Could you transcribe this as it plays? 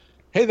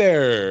Hey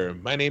there,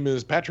 my name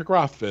is Patrick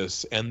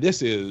Rothfuss, and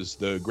this is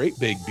the Great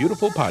Big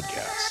Beautiful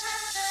Podcast.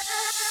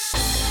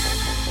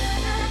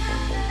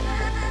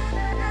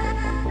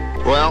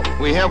 Well,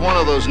 we have one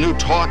of those new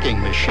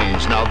talking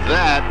machines. Now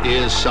that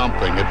is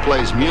something. It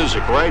plays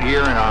music right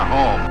here in our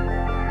home.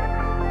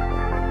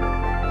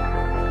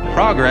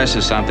 Progress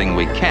is something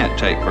we can't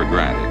take for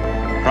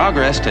granted.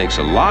 Progress takes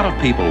a lot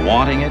of people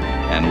wanting it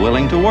and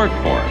willing to work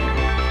for it.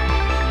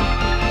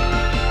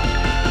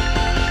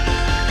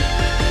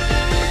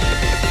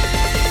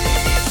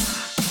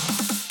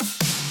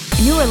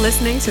 You are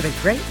listening to the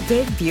Great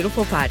Big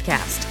Beautiful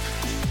Podcast.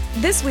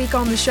 This week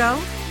on the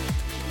show,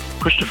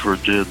 Christopher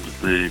did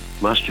The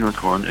Last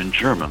Unicorn in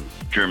German,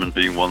 German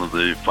being one of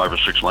the 5 or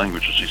 6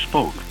 languages he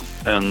spoke,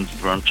 and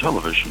on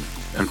television.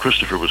 And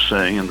Christopher was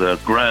saying in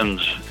that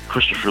grand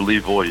Christopher Lee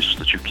voice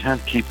that you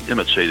can't keep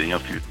imitating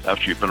after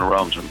you've been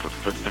around him for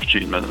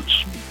 15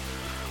 minutes.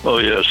 Oh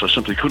yes, I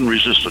simply couldn't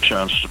resist a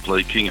chance to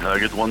play King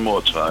Haggard one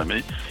more time,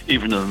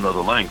 even in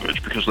another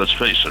language, because let's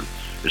face it,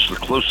 it's the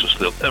closest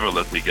they'll ever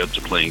let me get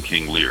to playing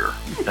King Lear.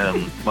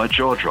 And my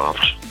jaw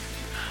dropped.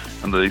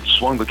 And they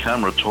swung the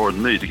camera toward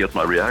me to get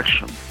my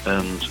reaction.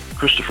 And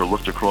Christopher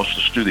looked across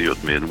the studio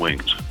at me and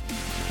winked.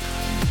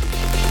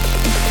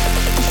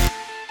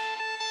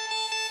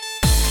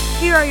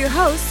 here are your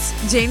hosts,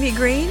 Jamie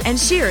Green and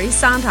Shiri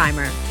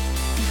Sondheimer.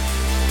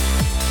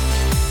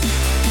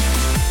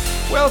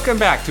 Welcome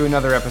back to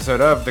another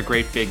episode of the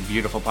Great Big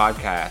Beautiful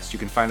Podcast. You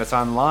can find us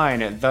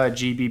online at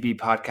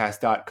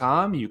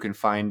thegbbpodcast.com. You can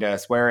find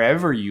us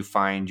wherever you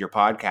find your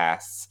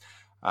podcasts,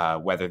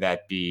 whether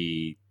that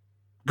be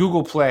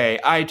Google Play,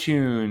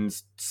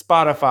 iTunes,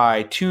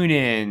 Spotify,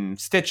 TuneIn,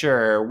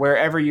 Stitcher,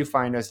 wherever you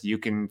find us, you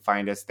can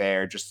find us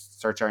there. Just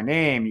search our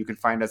name. You can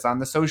find us on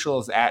the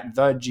socials at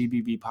the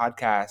GBB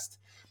Podcast.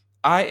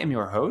 I am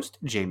your host,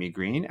 Jamie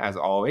Green. As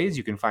always,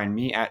 you can find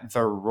me at the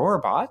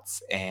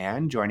Roarbots,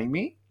 and joining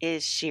me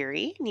is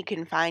Shiri. You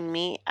can find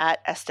me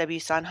at SW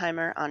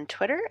Sondheimer on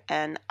Twitter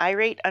and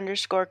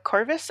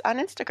irate_Corvus on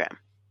Instagram.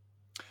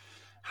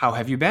 How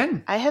have you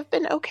been? I have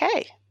been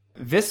okay.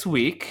 This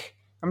week,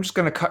 I'm just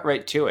going to cut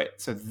right to it.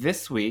 So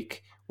this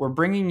week, we're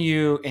bringing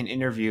you an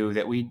interview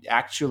that we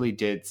actually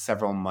did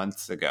several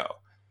months ago,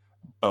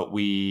 but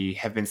we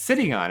have been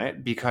sitting on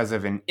it because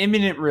of an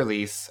imminent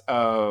release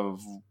of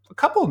a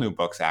couple new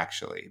books,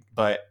 actually.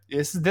 But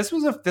this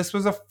was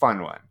a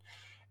fun one,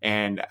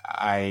 and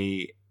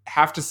I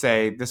have to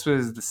say this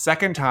was the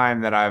second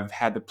time that I've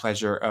had the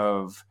pleasure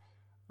of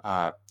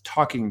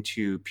talking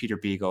to Peter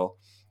Beagle,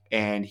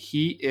 and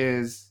he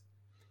is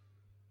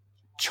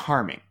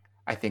charming,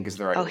 I think is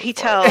the right word. Oh, he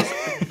tells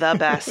the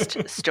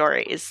best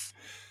stories.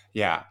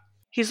 Yeah.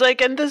 He's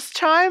like, and this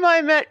time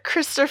I met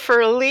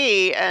Christopher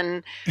Lee,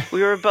 and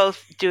we were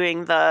both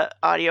doing the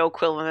audio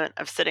equivalent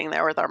of sitting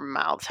there with our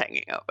mouths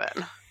hanging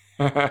open.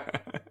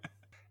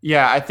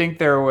 Yeah, I think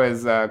there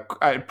was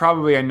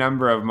probably a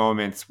number of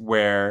moments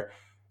where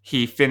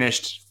he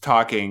finished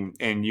talking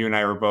and you and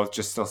I were both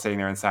just still sitting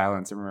there in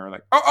silence, and we were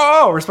like,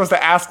 oh, we're supposed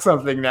to ask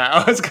something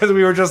now. It's because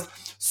we were just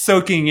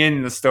soaking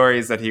in the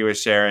stories that he was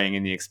sharing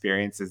and the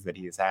experiences that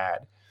he's had.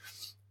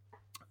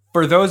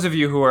 For those of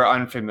you who are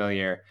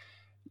unfamiliar,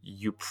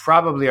 you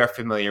probably are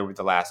familiar with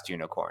The Last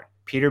Unicorn.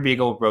 Peter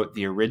Beagle wrote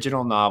the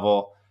original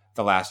novel,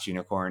 The Last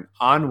Unicorn,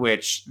 on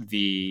which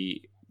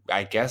the,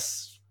 I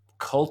guess,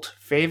 cult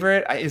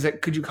favorite,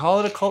 could you call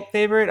it a cult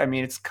favorite? I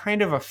mean, it's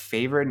kind of a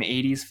favorite, an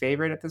 80s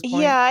favorite at this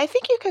point. Yeah, I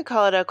think you could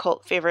call it a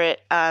cult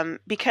favorite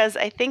because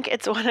I think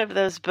it's one of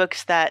those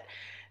books that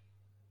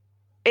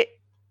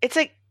it's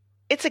a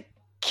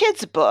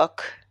kid's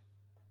book,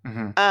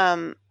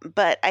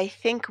 but I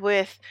think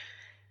with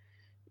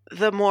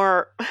the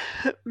more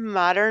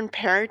modern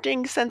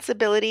parenting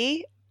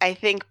sensibility, I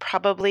think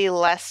probably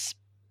less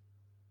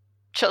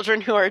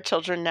children who are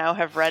children now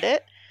have read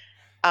it.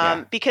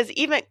 Because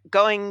even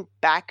going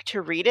back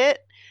to read it,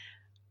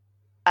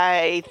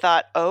 I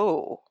thought,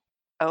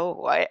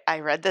 I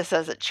read this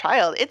as a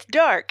child. It's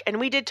dark. And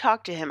we did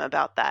talk to him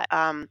about that.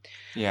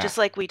 Just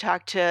like we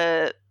talked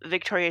to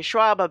Victoria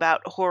Schwab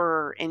about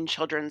horror in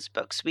children's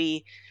books.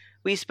 We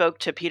spoke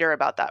to Peter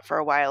about that for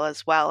a while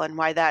as well, and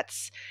why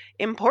that's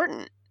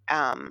important.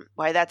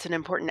 Why that's an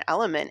important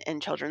element in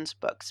children's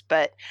books.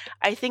 But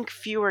I think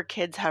fewer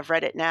kids have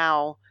read it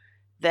now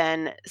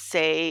than,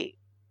 say,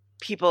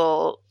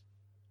 people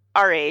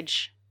our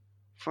age,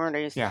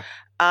 40s. Yeah.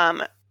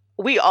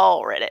 We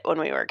all read it when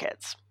we were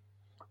kids.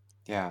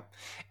 Yeah.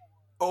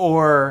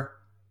 Or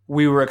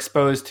we were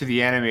exposed to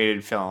the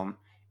animated film,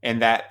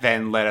 and that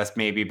then led us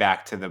maybe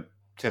back to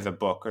the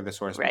book or the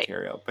source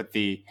material. But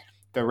the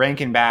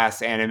Rankin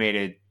Bass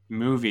animated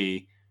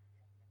movie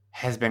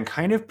has been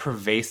kind of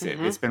pervasive.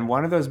 Mm-hmm. It's been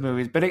one of those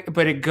movies, but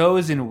it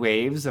goes in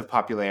waves of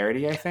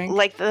popularity, I think.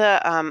 Like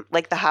the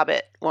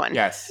Hobbit one.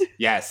 Yes.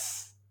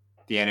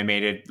 The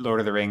animated Lord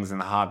of the Rings and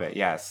the Hobbit,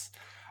 yes.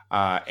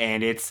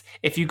 And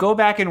if you go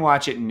back and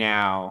watch it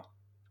now,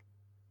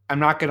 I'm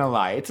not going to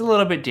lie, it's a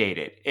little bit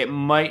dated. It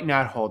might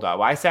not hold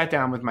up. I sat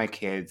down with my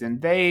kids and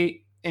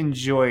they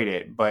enjoyed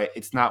it, but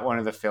it's not one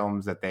of the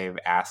films that they've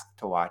asked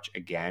to watch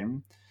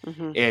again.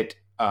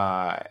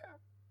 Mm-hmm.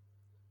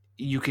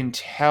 You can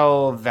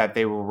tell that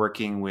they were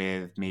working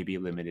with maybe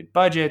limited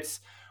budgets,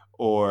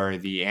 or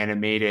the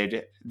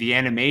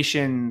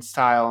animation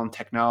style and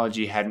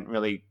technology hadn't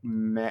really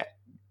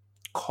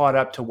caught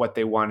up to what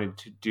they wanted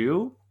to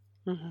do.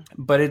 Mm-hmm.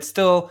 But it's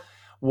still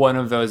one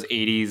of those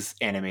 80s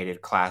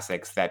animated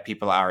classics that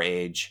people our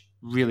age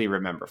really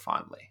remember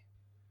fondly.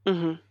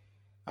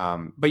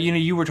 Mm-hmm. But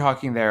you were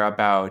talking there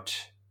about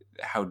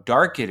how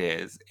dark it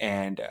is,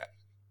 and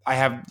I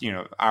have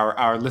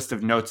our list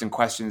of notes and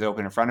questions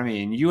open in front of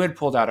me, and you had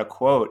pulled out a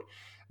quote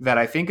that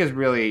I think is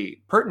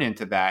really pertinent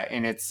to that,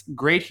 and it's,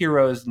 "Great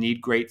heroes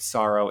need great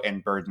sorrow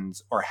and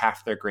burdens, or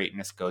half their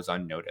greatness goes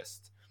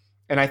unnoticed."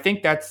 And I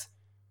think that's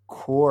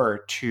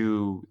core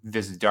to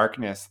this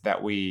darkness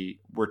that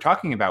we were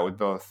talking about with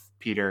both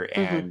Peter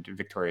and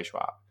Victoria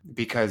Schwab,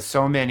 because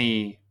so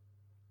many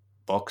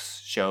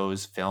books,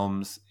 shows,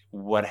 films,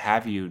 what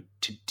have you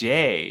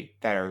today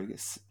that are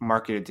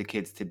marketed to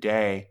kids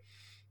today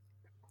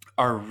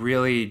are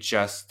really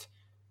just,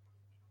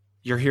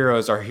 your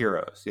heroes are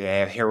heroes. They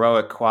have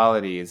heroic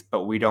qualities,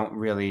 but we don't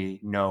really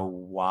know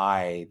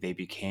why they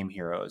became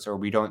heroes, or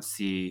we don't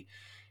see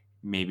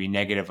maybe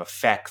negative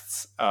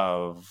effects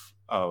of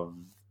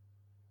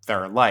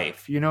their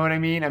life. You know what I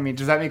mean? I mean,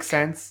 does that make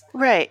sense?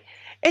 Right.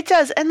 It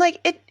does. And like,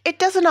 it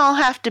doesn't all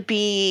have to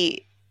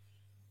be,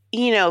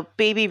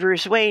 baby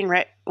Bruce Wayne,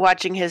 right,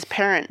 watching his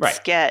parents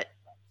get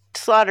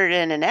slaughtered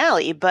in an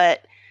alley,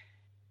 but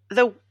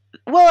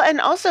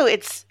and also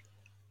it's,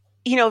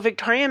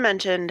 Victoria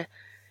mentioned,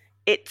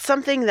 it's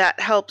something that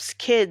helps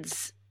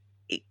kids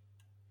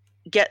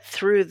get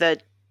through the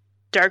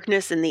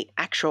darkness in the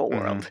actual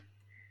world,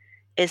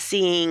 is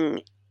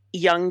seeing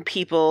young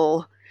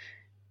people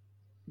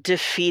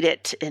defeat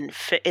it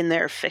in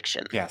their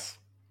fiction. Yes.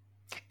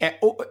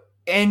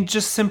 And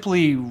just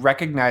simply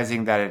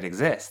recognizing that it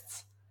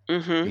exists.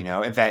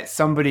 That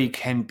somebody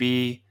can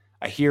be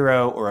a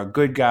hero or a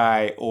good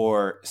guy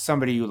or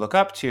somebody you look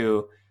up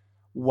to,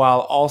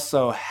 while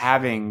also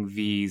having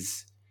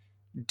these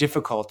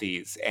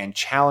difficulties and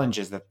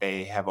challenges that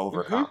they have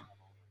overcome.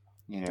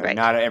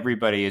 Not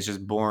everybody is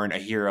just born a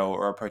hero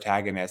or a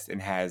protagonist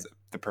and has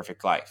the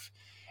perfect life.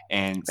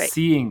 And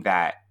seeing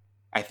that,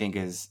 I think,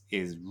 is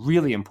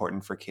really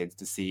important for kids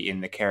to see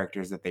in the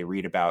characters that they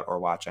read about or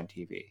watch on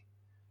TV.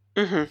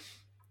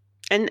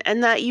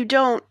 And that you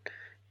don't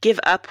give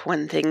up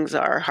when things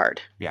are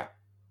hard. Yeah,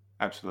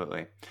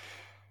 absolutely.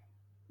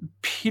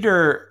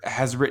 Peter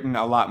has written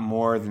a lot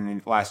more than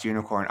The Last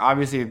Unicorn.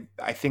 Obviously,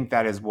 I think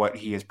that is what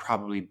he is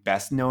probably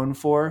best known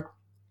for.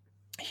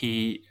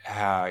 He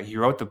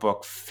wrote the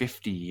book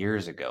 50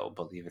 years ago,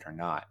 believe it or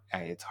not.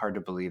 It's hard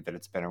to believe that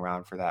it's been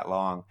around for that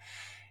long.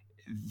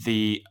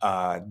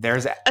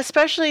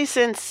 Especially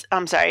since,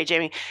 I'm sorry,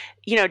 Jamie.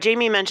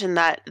 Jamie mentioned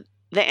that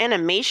the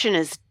animation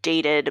is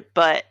dated,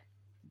 but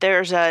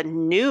there's a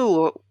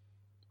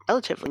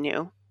relatively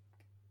new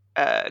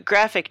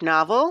graphic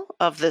novel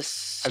of this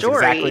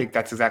story.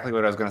 That's exactly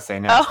what I was going to say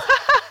next. Oh,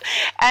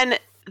 and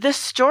the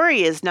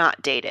story is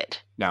not dated.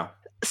 No.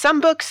 Some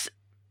books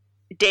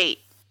date.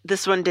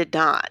 This one did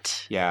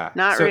not. Yeah.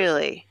 Not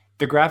really.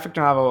 The graphic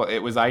novel, it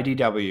was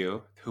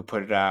IDW who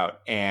put it out,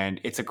 and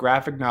it's a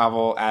graphic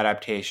novel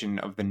adaptation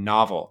of the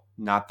novel,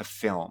 not the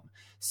film.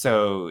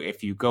 So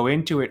if you go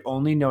into it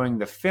only knowing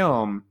the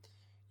film,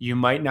 you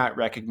might not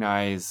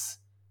recognize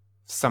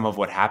some of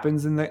what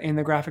happens in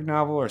the graphic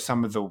novel, or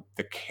some of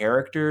the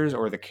characters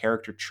or the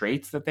character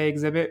traits that they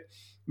exhibit.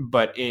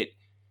 But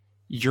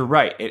you're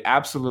right, it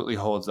absolutely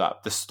holds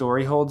up. The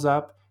story holds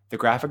up. The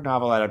graphic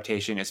novel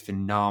adaptation is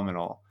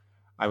phenomenal.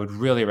 I would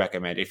really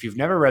recommend it. If you've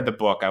never read the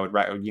book, I would,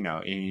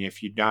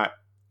 if you're not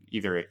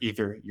either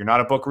you're not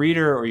a book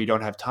reader or you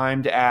don't have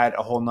time to add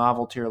a whole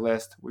novel to your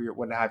list,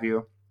 what have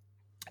you,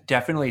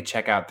 definitely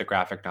check out the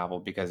graphic novel,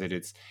 because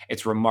it's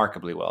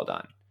remarkably well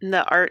done. And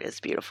the art is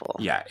beautiful.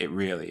 Yeah, it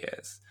really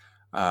is.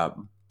 But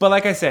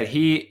like I said,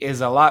 he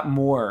is a lot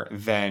more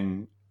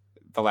than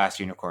The Last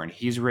Unicorn.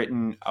 He's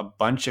written a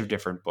bunch of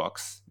different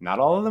books. Not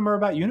all of them are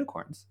about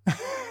unicorns.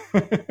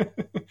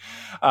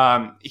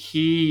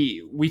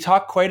 We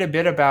talked quite a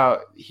bit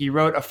about, he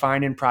wrote A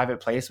Fine and Private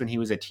Place when he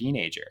was a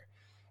teenager.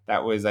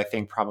 That was, I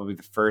think, probably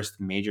the first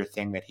major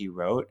thing that he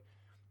wrote.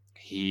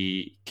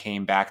 He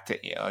came back to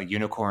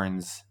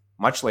unicorns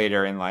much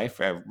later in life,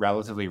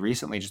 relatively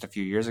recently, just a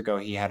few years ago.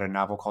 He had a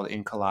novel called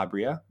In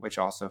Calabria, which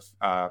also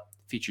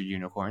featured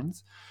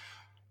unicorns.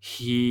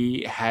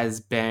 He has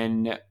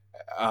been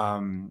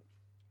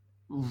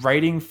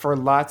writing for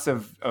lots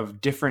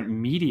of different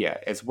media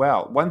as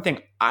well. One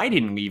thing I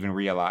didn't even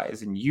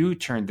realize, and you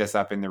turned this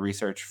up in the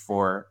research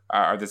for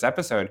this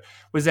episode,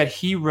 was that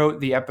he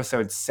wrote the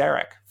episode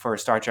Sarek for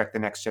Star Trek The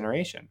Next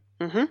Generation.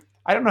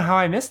 I don't know how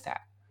I missed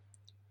that.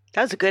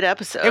 That was a good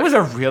episode. It was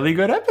a really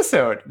good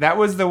episode. That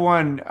was the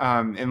one,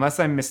 unless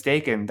I'm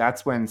mistaken,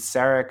 that's when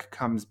Sarek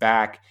comes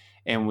back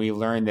and we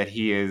learn that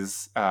he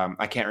is,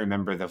 I can't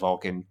remember the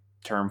Vulcan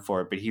term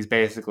for it, but he's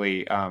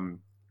basically,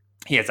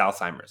 he has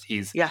Alzheimer's.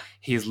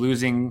 He's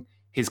losing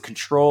his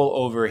control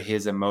over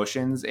his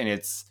emotions, and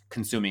it's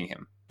consuming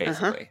him,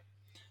 basically.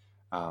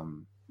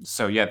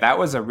 So yeah, that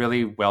was a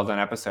really well done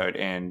episode,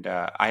 and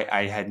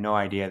I had no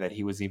idea that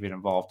he was even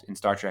involved in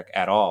Star Trek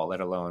at all,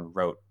 let alone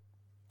wrote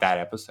that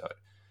episode.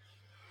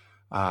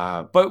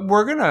 But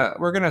we're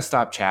gonna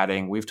stop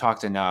chatting. We've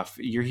talked enough.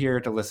 You're here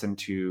to listen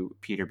to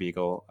Peter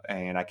Beagle,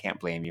 and I can't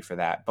blame you for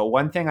that. But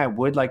one thing I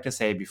would like to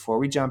say before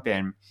we jump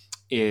in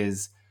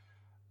is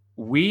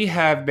we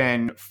have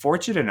been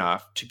fortunate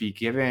enough to be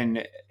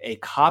given a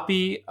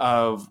copy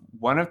of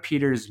one of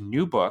Peter's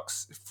new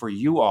books for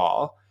you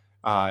all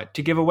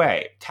to give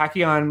away.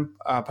 Tachyon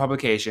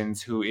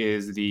Publications, who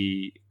is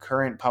the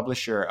current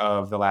publisher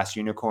of The Last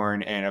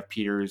Unicorn and of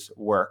Peter's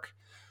work,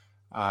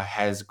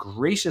 has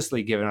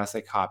graciously given us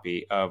a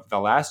copy of The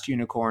Last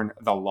Unicorn,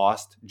 The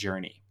Lost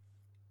Journey.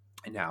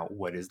 Now,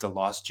 what is The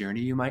Lost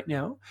Journey, you might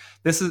know?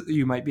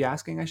 You might be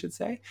asking, I should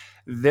say.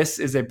 This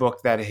is a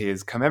book that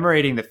is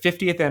commemorating the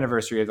 50th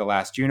anniversary of The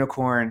Last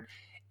Unicorn.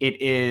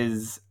 It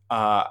is,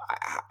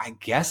 I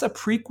guess, a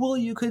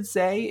prequel, you could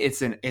say. It's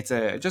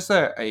just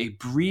a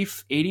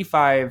brief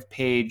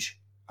 85-page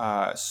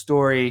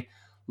story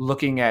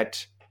looking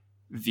at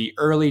the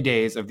early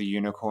days of the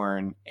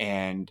unicorn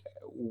and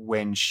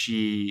when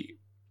she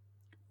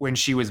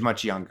was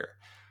much younger.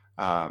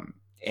 And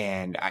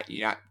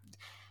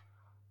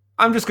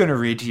I'm just going to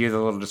read to you the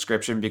little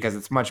description because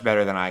it's much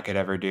better than I could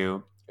ever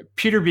do.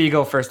 Peter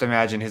Beagle first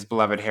imagined his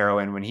beloved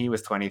heroine when he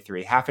was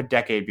 23, half a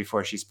decade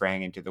before she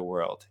sprang into the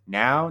world.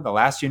 Now, The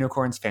Last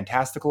Unicorn's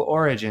fantastical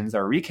origins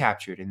are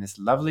recaptured in this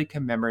lovely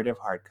commemorative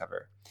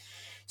hardcover.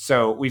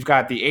 So we've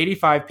got the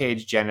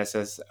 85-page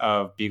genesis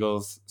of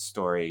Beagle's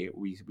story.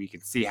 We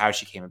can see how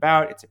she came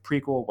about. It's a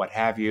prequel, what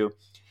have you.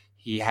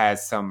 He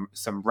has some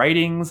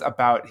writings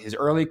about his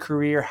early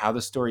career, how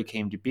the story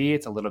came to be.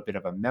 It's a little bit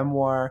of a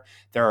memoir.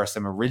 There are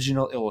some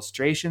original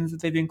illustrations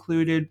that they've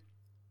included.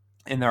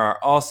 And there are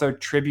also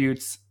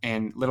tributes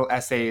and little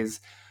essays.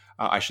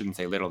 I shouldn't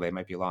say little, they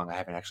might be long. I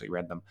haven't actually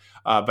read them.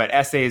 But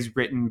essays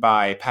written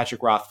by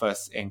Patrick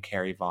Rothfuss and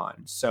Carrie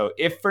Vaughn. So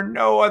if for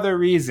no other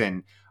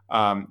reason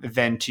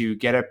than to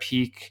get a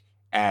peek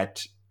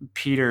at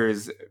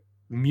Peter's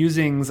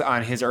musings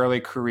on his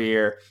early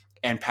career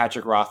and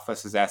Patrick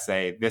Rothfuss's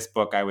essay, this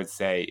book, I would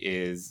say,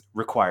 is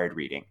required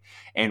reading.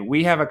 And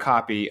we have a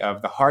copy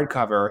of the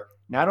hardcover,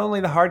 not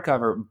only the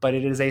hardcover, but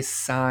it is a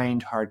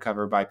signed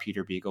hardcover by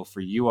Peter Beagle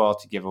for you all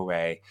to give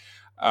away,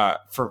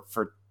 for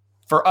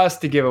us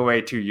to give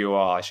away to you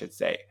all, I should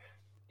say.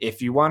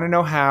 If you want to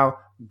know how,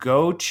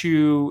 go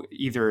to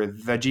either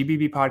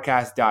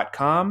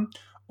thegbppodcast.com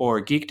or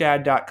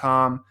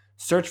geekdad.com.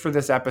 Search for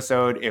this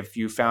episode. If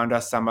you found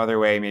us some other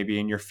way, maybe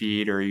in your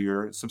feed or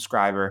your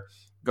subscriber,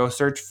 go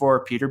search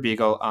for Peter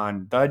Beagle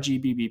on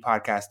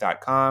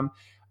thegbppodcast.com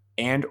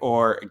and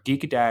or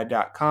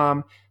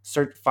geekdad.com.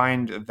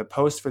 Find the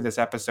post for this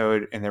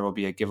episode, and there will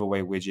be a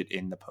giveaway widget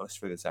in the post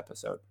for this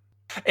episode.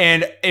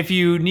 And if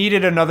you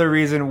needed another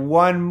reason,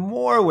 one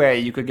more way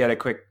you could get a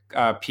quick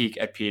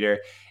peek at Peter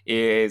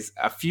is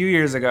a few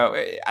years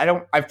ago.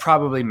 I've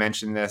probably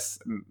mentioned this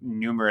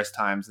numerous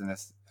times in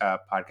this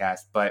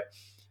podcast, but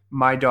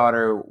my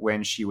daughter,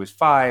 when she was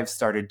 5,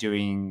 started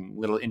doing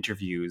little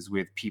interviews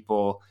with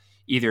people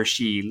either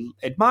she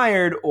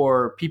admired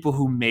or people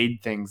who made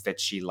things that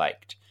she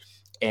liked.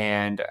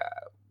 And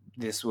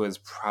this was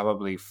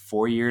probably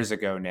 4 years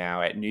ago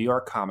now at New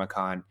York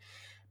Comic-Con.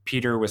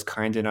 Peter was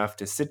kind enough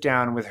to sit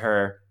down with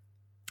her,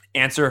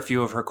 answer a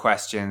few of her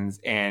questions,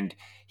 and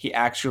he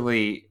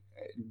actually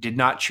did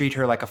not treat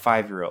her like a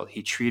 5-year-old.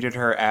 He treated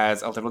her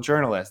as a little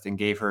journalist and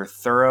gave her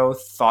thorough,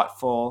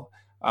 thoughtful,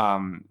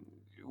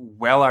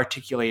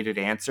 well-articulated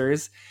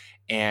answers.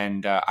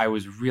 And I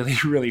was really,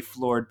 really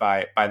floored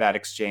by that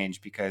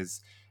exchange,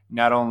 because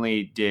not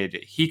only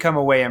did he come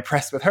away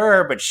impressed with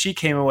her, but she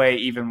came away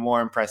even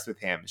more impressed with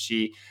him.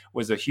 She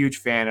was a huge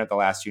fan of The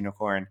Last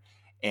Unicorn,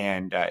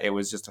 and it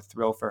was just a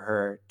thrill for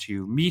her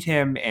to meet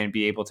him and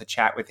be able to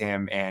chat with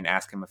him and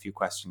ask him a few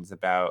questions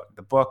about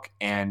the book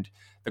and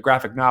the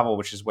graphic novel,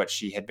 which is what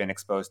she had been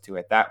exposed to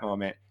at that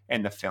moment,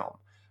 and the film.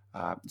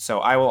 So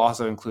I will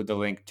also include the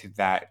link to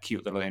that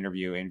cute little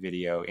interview and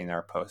video in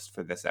our post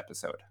for this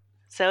episode.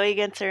 Zoe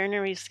gets her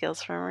interview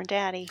skills from her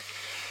daddy.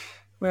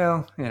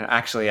 Well,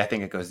 actually, I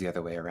think it goes the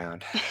other way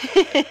around.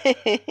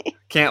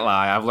 Can't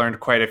lie. I've learned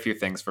quite a few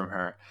things from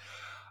her.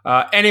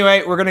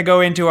 Anyway, we're going to go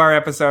into our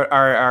episode,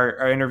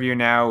 our interview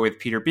now with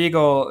Peter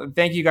Beagle.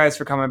 Thank you guys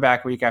for coming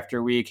back week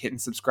after week, hitting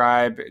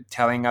subscribe,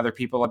 telling other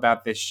people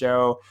about this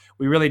show.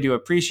 We really do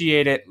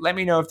appreciate it. Let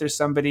me know if there's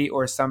somebody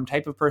or some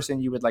type of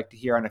person you would like to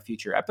hear on a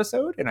future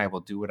episode, and I will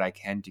do what I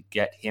can to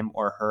get him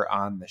or her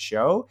on the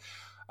show.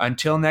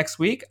 Until next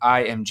week,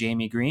 I am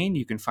Jamie Green.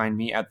 You can find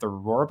me at the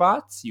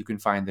Roarbots. You can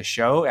find the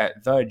show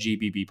at the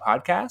GBB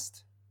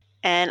Podcast.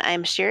 And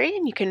I'm Shiri,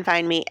 and you can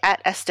find me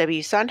at SW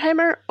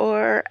Sondheimer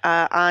or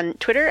on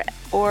Twitter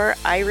or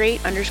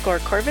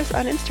irate_Corvus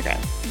on Instagram.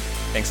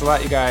 Thanks a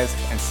lot, you guys,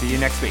 and see you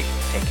next week.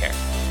 Take care.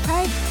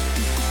 Bye.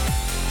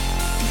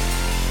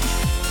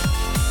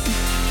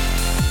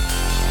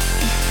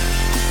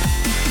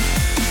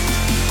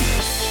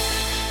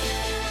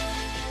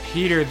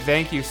 Peter,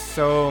 thank you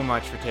so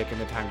much for taking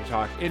the time to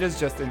talk. It is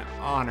just an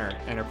honor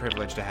and a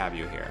privilege to have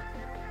you here.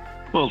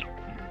 Well,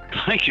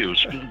 thank you.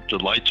 It's a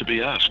delight to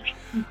be asked.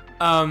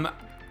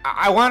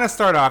 I want to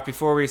start off,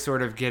 before we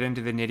sort of get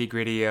into the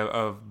nitty-gritty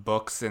of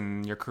books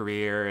and your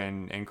career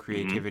and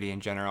creativity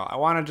in general, I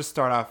want to just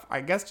start off, I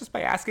guess, just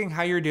by asking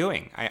how you're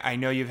doing. I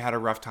know you've had a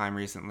rough time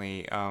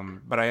recently,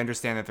 but I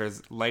understand that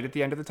there's light at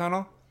the end of the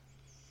tunnel?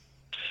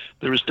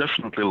 There is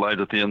definitely light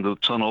at the end of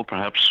the tunnel,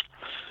 perhaps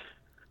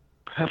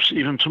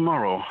even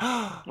tomorrow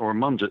or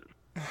Monday.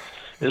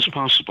 It's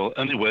possible.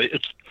 Anyway,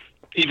 it's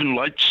even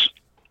lights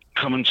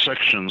come in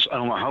sections. I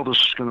don't know how this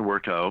is going to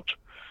work out.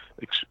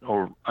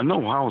 Or I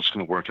know how it's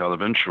going to work out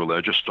eventually.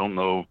 I just don't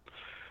know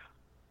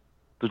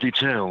the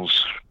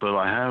details. But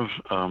I have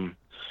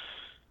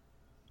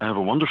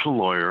a wonderful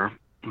lawyer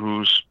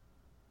who's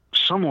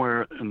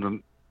somewhere in the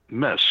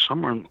mess,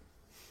 somewhere in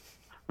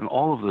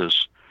all of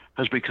this,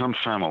 has become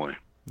family,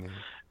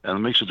 and it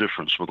makes a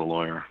difference with a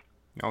lawyer.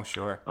 Oh,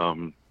 sure.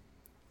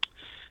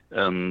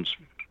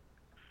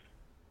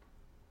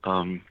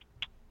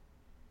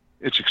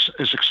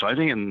 It's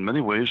exciting in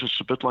many ways. It's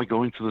a bit like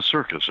going to the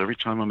circus. Every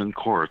time I'm in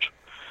court,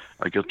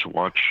 I get to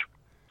watch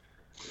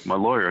my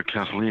lawyer,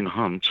 Kathleen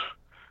Hunt,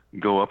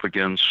 go up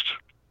against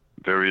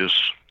various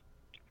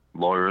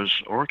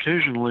lawyers, or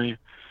occasionally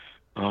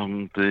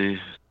the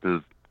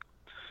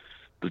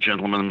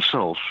gentleman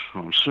himself who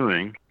I'm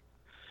suing.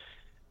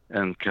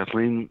 And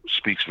Kathleen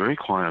speaks very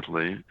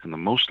quietly in the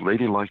most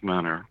ladylike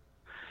manner,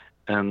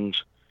 and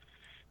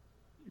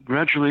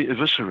gradually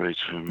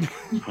eviscerates him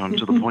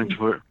to the point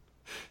where,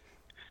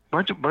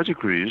 by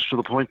degrees, to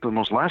the point that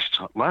most last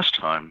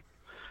time,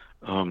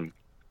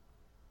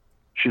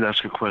 she'd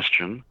ask a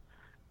question,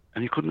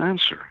 and he couldn't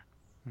answer.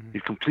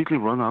 He'd completely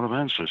run out of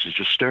answers. He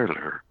just stared at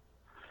her.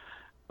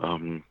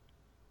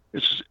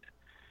 It's,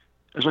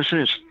 as I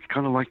say, it's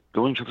kind of like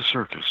going to the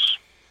circus.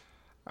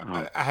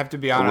 I have to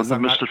be honest. I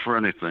wouldn't have missed it for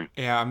anything.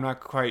 Yeah, I'm not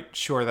quite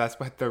sure that's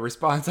what the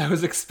response I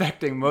was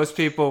expecting. Most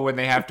people, when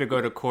they have to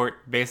go to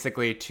court,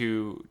 basically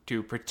to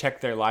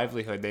protect their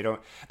livelihood, they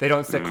don't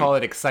call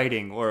it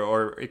exciting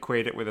or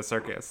equate it with a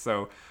circus.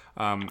 So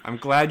I'm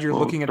glad you're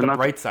looking at the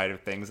bright side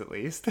of things, at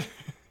least.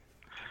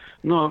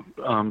 No,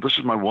 this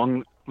is my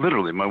one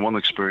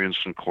experience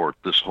in court,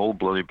 this whole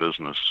bloody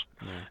business.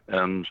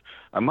 And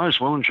I might as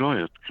well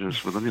enjoy it,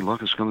 because with any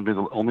luck, it's going to be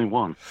the only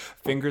one.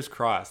 Fingers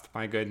crossed.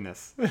 My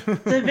goodness.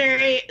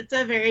 It's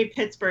a very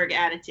Pittsburgh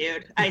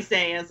attitude, I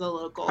say, as a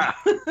local.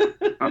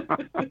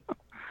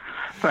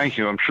 Thank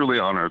you. I'm truly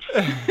honored.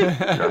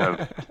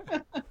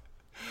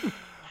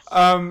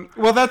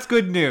 Well, that's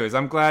good news.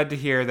 I'm glad to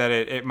hear that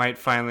it might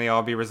finally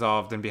all be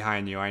resolved and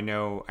behind you. I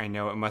know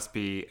it must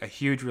be a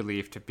huge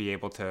relief to be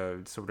able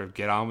to sort of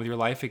get on with your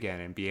life again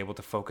and be able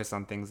to focus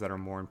on things that are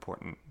more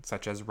important,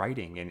 such as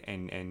writing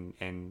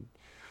and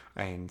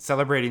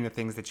celebrating the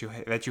things that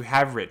you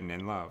have written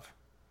and love.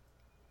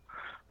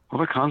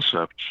 Well, the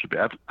concept to be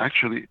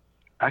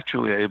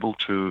actually able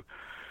to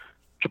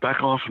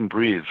back off and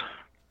breathe.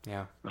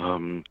 Yeah.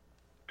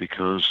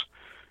 Because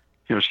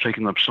it's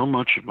taken up so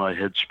much of my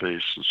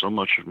headspace and so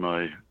much of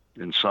my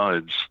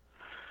insides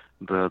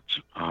that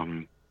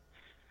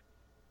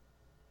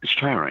it's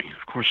tiring.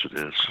 Of course it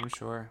is. I'm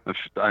sure.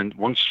 I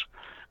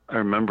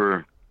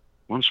remember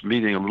once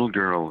meeting a little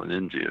girl in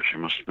India. She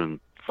must have been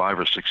 5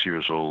 or 6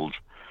 years old,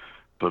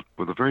 but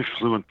with a very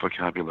fluent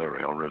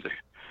vocabulary already.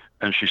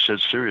 And she said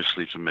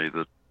seriously to me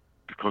that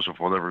because of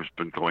whatever's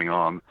been going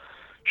on,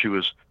 she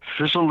was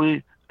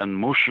physically and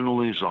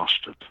emotionally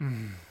exhausted.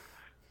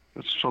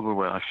 That's sort of the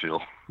way I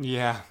feel.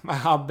 Yeah,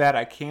 I'll bet.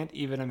 I can't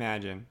even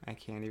imagine.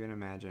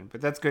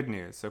 But that's good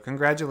news. So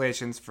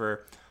congratulations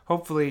for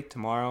hopefully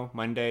tomorrow,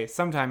 Monday,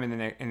 sometime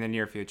in the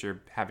near future,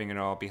 having it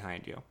all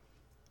behind you.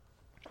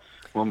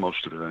 Well,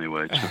 most of it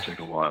anyway. It's going to take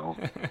a while.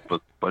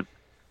 But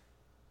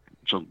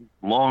it's a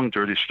long,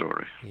 dirty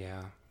story.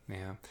 Yeah.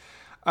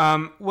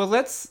 Well,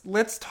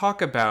 let's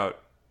talk about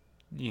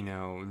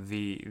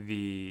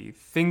the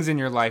things in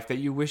your life that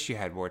you wish you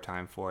had more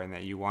time for and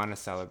that you want to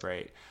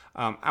celebrate.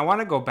 I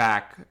want to go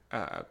back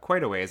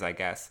quite a ways, I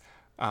guess,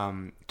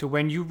 to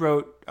when you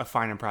wrote A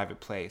Fine and Private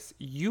Place.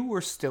 You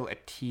were still a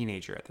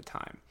teenager at the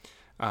time,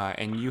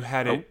 and you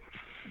had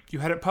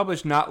it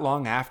published not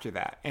long after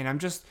that. And I'm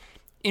just,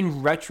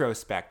 in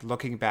retrospect,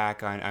 looking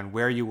back on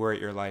where you were at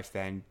your life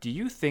then, do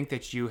you think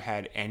that you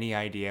had any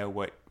idea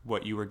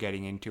what you were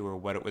getting into or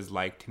what it was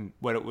like,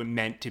 what it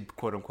meant to,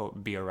 quote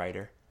unquote, be a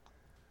writer?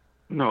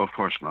 No, of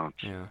course not.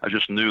 Yeah. I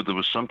just knew there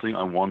was something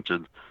I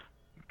wanted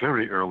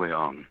very early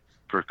on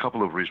for a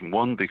couple of reasons.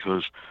 One,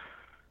 because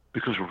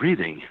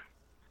reading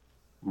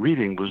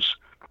was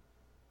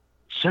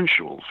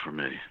sensual for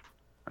me.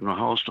 I don't know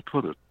how else to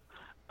put it.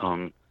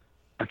 I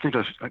think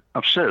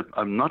I've said,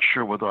 I'm not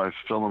sure whether I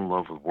fell in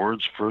love with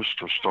words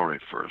first or story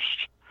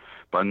first.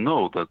 But I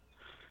know that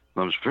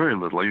when I was very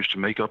little, I used to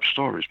make up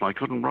stories. But I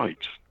couldn't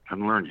write.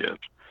 Hadn't learned yet.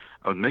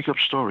 I would make up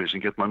stories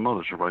and get my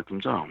mother to write them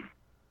down.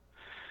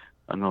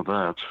 I know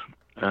that.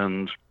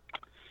 And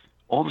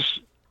all this,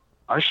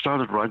 I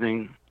started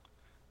writing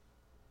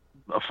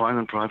A Fine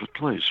and Private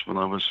Place when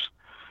I was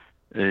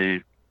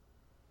I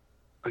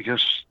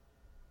guess,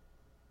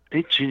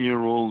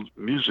 18-year-old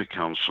music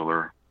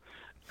counselor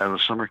at a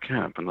summer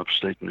camp in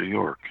upstate New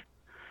York,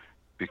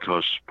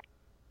 because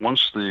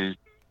once the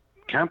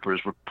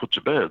campers were put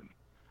to bed,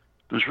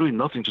 there's really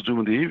nothing to do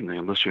in the evening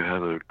unless you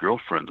had a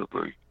girlfriend at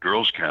the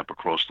girls' camp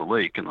across the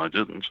lake, and I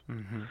didn't.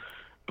 Mm-hmm.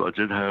 But I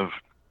did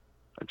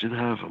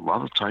have a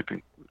lot of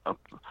typing. I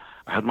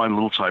had my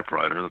little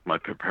typewriter that my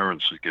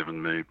parents had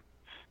given me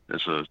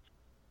as a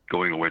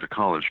going away to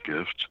college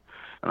gift,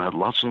 and I had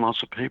lots and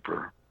lots of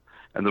paper.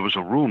 And there was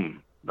a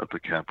room at the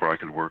camp where I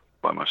could work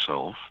by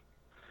myself.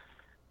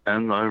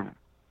 And I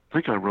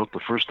think I wrote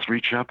the first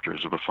 3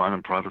 chapters of A Fine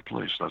and Private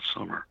Place that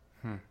summer.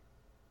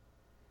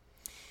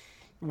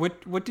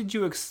 What did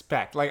you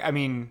expect? Like, I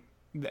mean,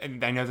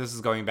 I know this is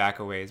going back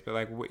a ways, but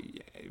like,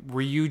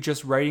 were you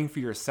just writing for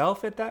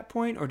yourself at that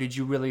point, or did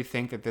you really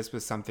think that this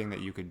was something that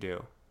you could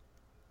do?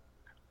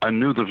 I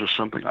knew there was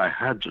something I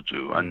had to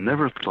do. I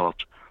never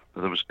thought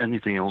that there was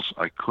anything else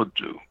I could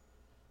do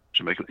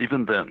to make it.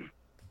 Even then,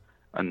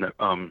 I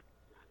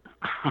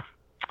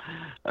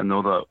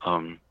know that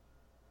I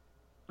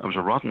was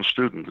a rotten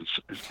student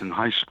in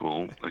high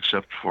school,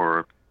 except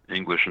for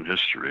English and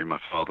history. My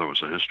father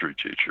was a history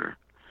teacher.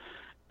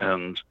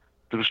 And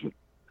there was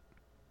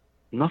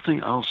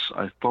nothing else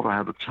I thought I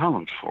had the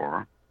talent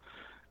for,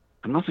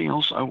 and nothing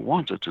else I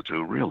wanted to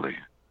do, really.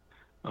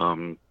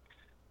 The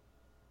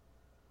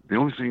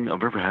only thing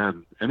I've ever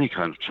had any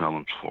kind of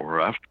talent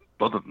for,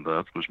 other than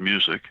that, was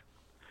music.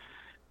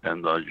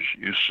 And I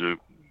used to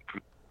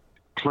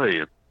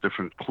play at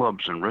different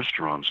clubs and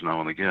restaurants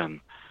now and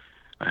again.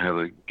 I had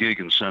a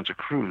gig in Santa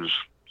Cruz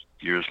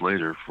years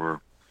later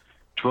for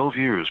 12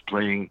 years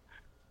playing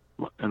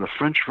in a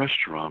French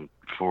restaurant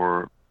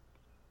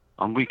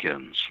on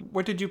weekends.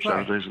 What did you play?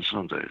 Saturdays and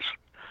Sundays.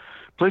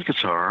 Played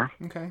guitar.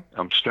 Okay.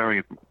 I'm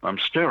staring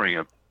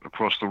at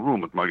across the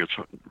room at my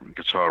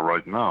guitar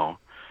right now,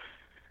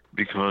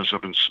 because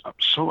I'm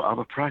so out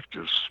of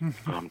practice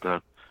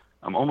that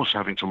I'm almost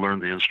having to learn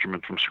the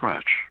instrument from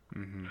scratch.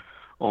 Mm-hmm.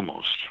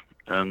 Almost.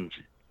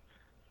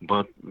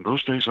 But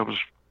those days I was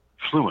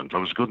fluent. I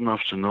was good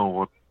enough to know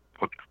what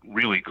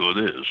really good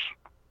is.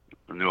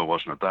 I knew I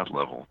wasn't at that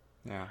level.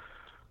 Yeah.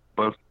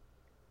 But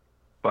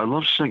I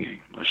love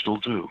singing. I still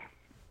do.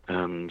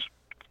 And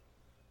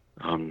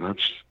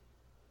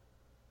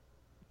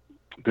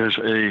there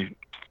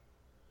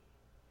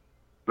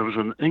was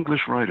an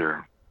English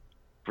writer,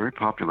 very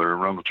popular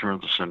around the turn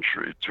of the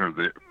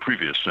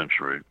previous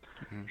century,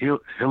 mm-hmm.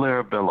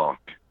 Hilaire Belloc,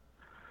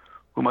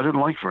 whom I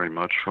didn't like very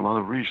much for a lot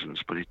of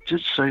reasons, but he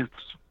did say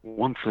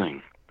one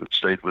thing that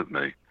stayed with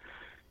me.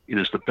 It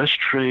is the best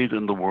trade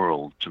in the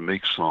world to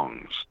make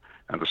songs,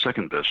 and the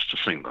second best to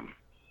sing them.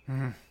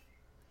 Mm-hmm.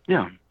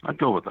 Yeah, I'd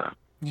go with that.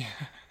 Yeah.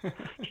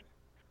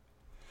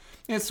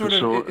 It's sort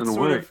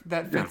of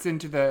that fits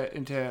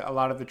into a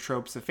lot of the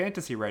tropes of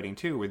fantasy writing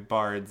too, with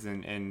bards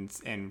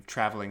and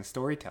traveling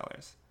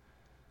storytellers.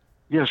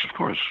 Yes, of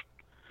course,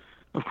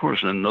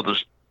 and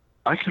others.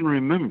 I can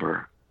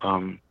remember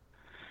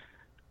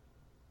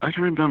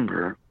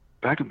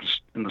back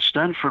in the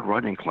Stanford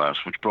writing class,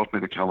 which brought me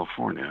to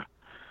California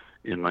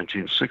in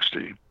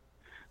 1960,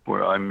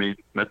 where I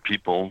met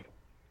people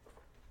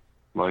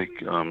like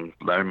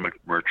Larry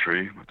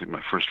McMurtry, I think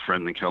my first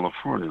friend in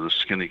California, the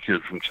skinny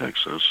kid from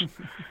Texas,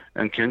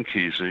 and Ken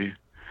Kesey,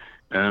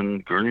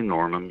 and Gurney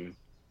Norman,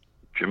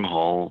 Jim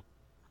Hall,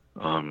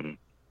 and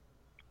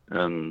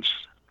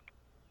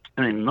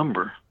a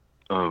number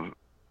of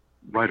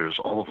writers,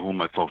 all of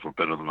whom I thought were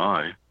better than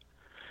I.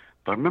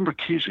 But I remember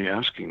Kesey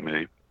asking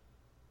me,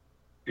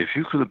 if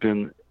you could have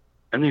been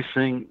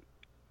anything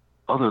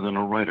other than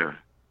a writer,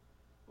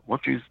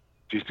 what do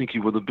you think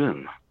you would have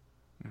been?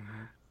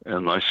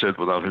 And I said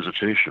without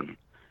hesitation,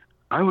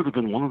 I would have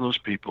been one of those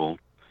people,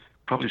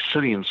 probably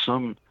sitting in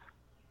some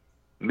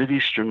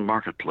Mideastern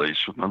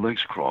marketplace with my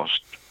legs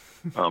crossed,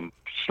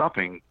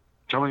 stopping,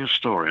 telling a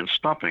story and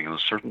stopping at a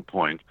certain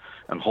point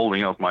and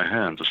holding out my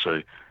hand to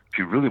say, if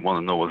you really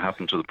want to know what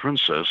happened to the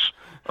princess,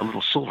 a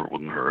little silver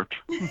wouldn't hurt.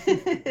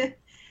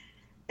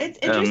 It's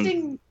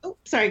interesting.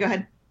 Sorry, go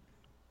ahead.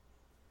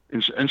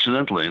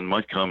 Incidentally, and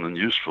might come in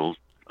useful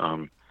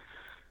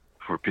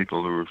for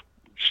people who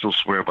still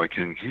swear by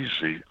Ken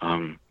Kesey,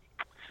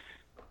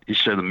 he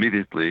said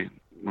immediately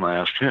when I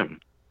asked him,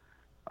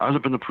 I'd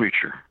have been a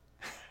preacher,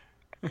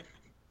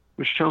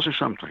 which tells you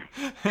something.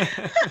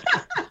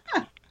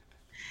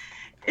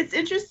 It's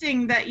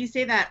interesting that you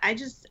say that. I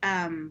just,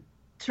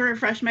 to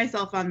refresh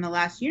myself on The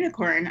Last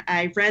Unicorn,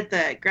 I read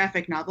the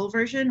graphic novel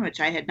version, which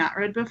I had not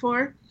read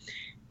before.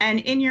 And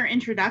in your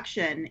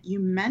introduction, you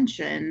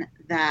mention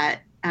that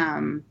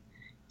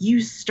you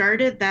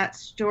started that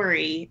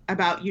story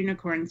about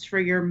unicorns for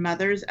your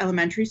mother's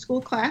elementary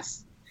school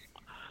class.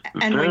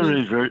 And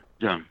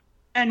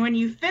And when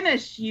you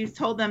finished, you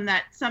told them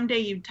that someday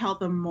you'd tell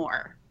them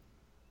more.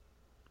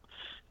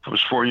 I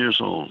was 4 years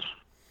old.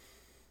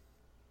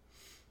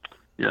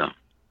 Yeah.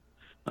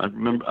 I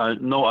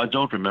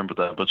don't remember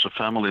that, but it's a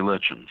family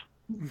legend.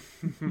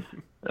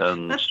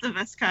 And that's the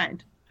best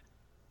kind.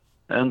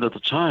 And at the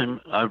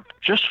time, I've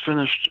just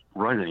finished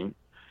writing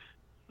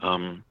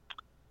an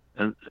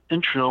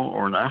intro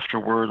or an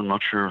afterword. I'm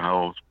not sure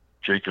how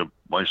Jacob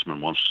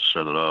Weissman wants to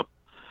set it up.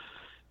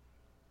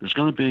 There's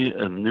going to be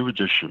a new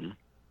edition.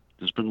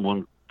 There's been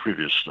one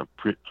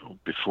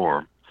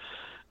before,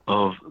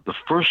 of the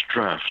first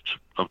draft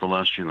of The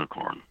Last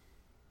Unicorn,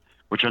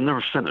 which I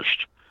never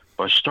finished.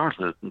 But I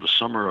started it in the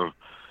summer of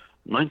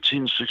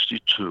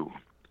 1962.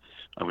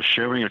 I was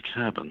sharing a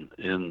cabin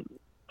in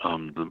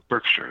the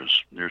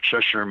Berkshires near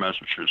Cheshire,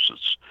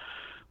 Massachusetts,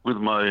 with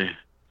my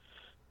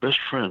best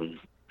friend,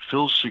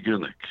 Phil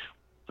Sigunic,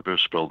 I better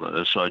spell that,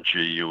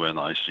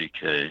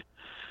 Sigunick,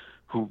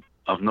 who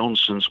I've known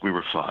since we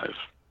were 5.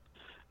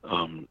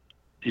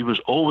 He was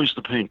always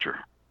the painter,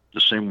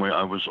 the same way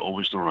I was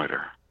always the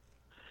writer.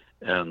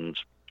 And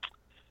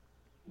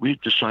we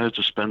decided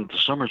to spend the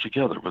summer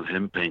together with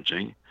him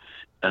painting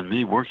and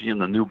me working in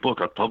the new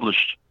book. I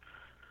published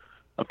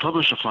A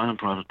Fine and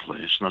Private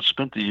Place, and I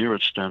spent the year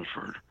at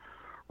Stanford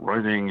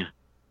writing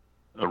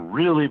a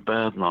really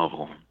bad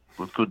novel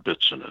with good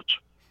bits in it.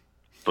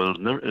 But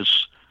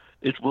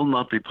it will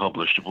not be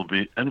published. It will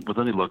be, with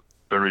any luck,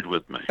 buried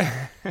with me.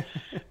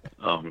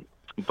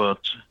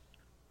 But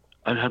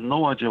I had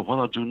no idea what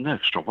I'd do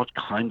next or what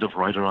kind of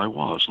writer I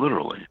was,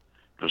 literally,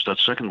 because that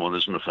second one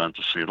isn't a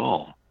fantasy at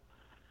all,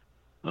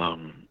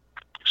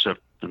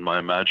 except in my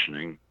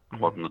imagining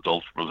what an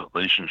adult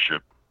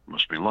relationship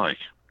must be like.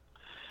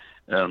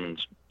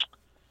 And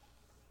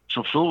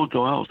so Phil would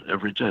go out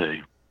every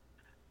day,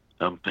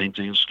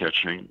 painting and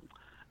sketching,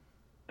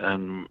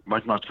 and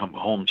might not come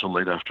home till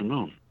late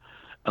afternoon.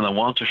 And I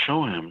wanted to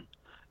show him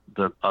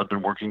that I'd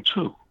been working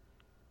too.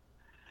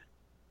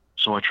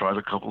 So I tried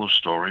a couple of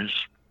stories,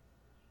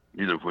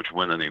 neither of which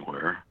went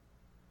anywhere.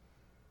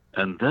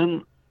 And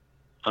then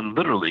I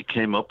literally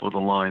came up with a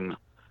line,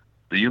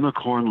 "The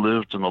unicorn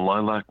lived in a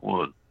lilac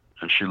wood,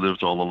 and she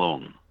lived all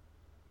alone."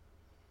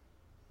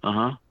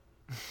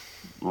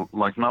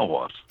 Like, now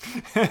what?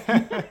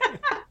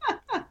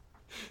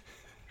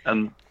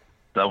 And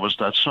that was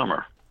that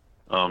summer.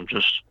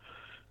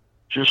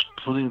 Just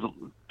putting the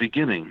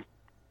beginning,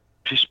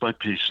 piece by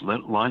piece,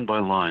 line by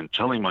line,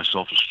 telling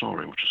myself a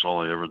story, which is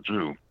all I ever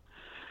do.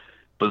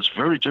 But it's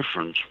very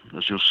different,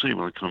 as you'll see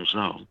when it comes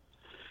out.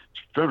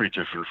 It's very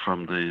different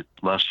from The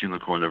Last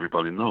Unicorn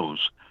everybody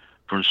knows.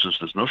 For instance,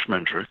 there's no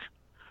Schmendrick,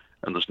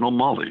 and there's no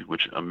Molly,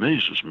 which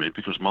amazes me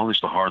because Molly's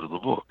the heart of the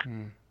book.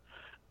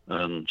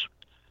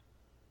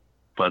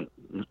 But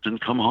it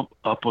didn't come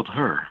up with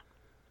her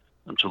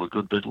until a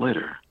good bit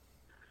later.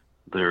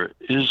 There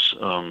is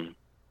a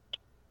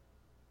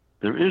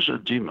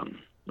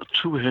demon, a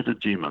two-headed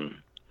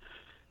demon.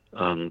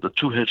 The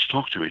two heads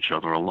talk to each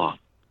other a lot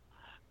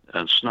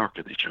and snark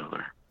at each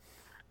other.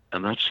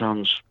 And that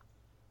sounds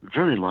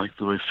very like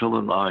the way Phil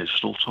and I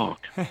still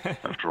talk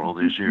after all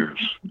these years.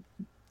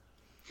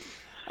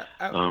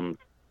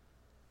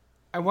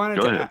 I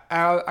wanted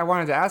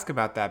to ask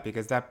about that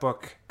because that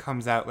book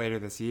comes out later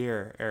this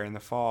year or in the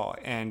fall,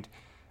 and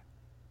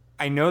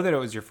I know that it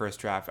was your first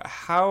draft.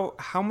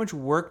 How much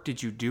work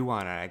did you do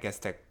on it, I guess,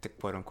 to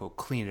quote unquote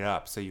clean it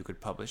up so you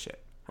could publish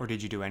it, or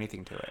did you do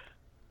anything to it?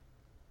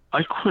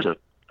 I quit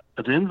it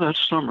at the end of that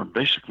summer.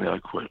 Basically, I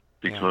quit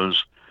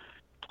because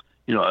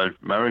I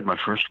married my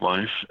first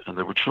wife, and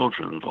there were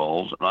children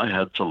involved, and I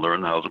had to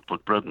learn how to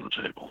put bread on the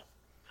table.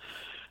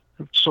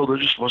 And so there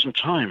just wasn't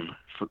time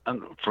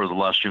for The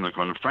Last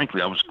Unicorn. And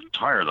frankly, I was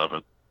tired of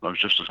it. I was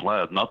just as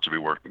glad not to be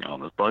working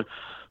on it. But I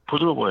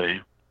put it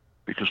away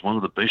because one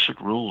of the basic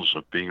rules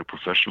of being a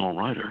professional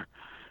writer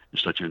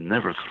is that you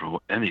never throw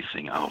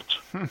anything out.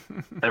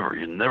 Ever.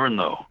 You never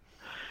know.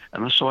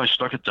 And so I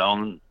stuck it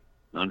down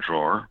in a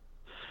drawer,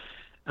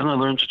 and I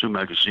learned to do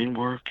magazine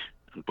work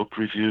and book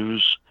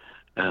reviews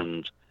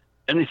and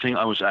anything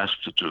I was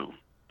asked to do.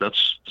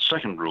 That's the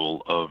second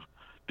rule of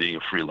being a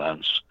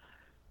freelance.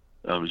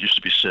 It used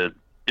to be said,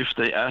 if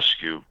they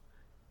ask you,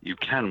 you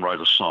can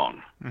write a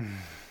song.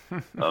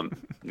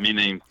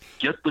 Meaning,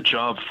 get the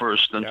job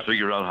first, then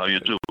figure out how you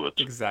do it.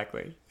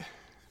 Exactly.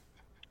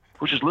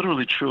 Which is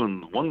literally true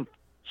in one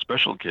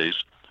special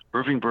case.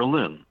 Irving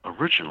Berlin,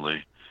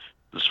 originally,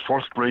 this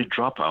 4th grade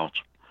dropout,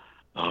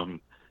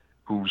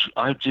 whose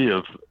idea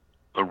of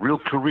a real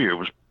career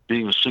was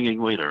being a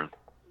singing waiter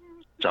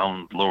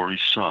down Lower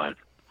East Side.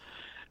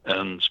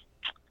 And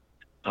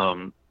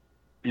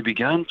he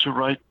began to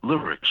write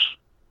lyrics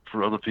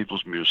for other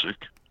people's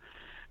music,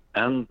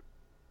 and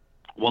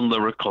one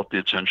lyric caught the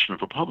attention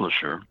of a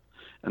publisher,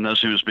 and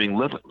as he was being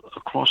led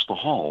across the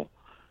hall,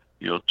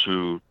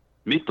 to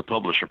meet the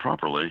publisher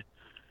properly,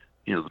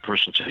 the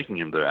person taking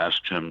him there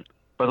asked him,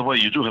 "By the way,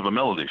 you do have a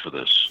melody for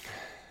this?"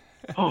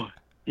 "Oh,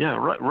 yeah,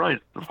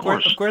 right, of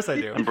course. Of course I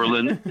do."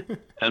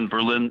 And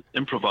Berlin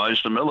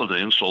improvised a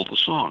melody and sold the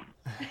song.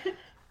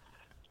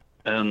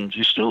 And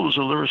he still was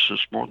a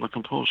lyricist more than a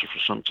composer for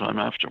some time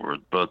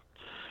afterward, but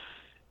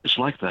it's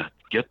like that.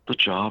 Get the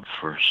job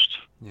first.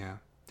 Yeah.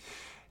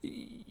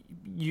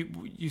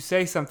 You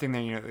say something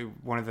that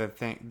one of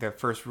the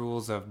first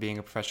rules of being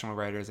a professional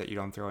writer is that you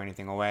don't throw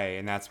anything away,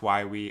 and that's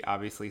why we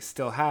obviously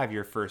still have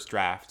your first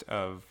draft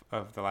of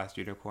The Last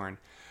Unicorn.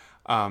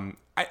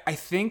 I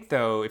think,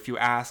 though, if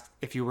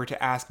you were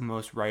to ask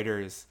most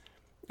writers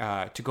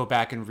to go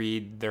back and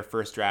read their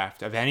first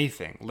draft of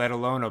anything, let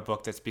alone a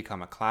book that's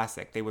become a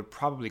classic, they would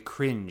probably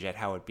cringe at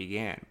how it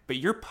began. But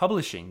you're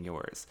publishing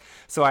yours,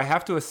 so I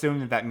have to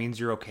assume that means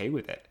you're okay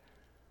with it.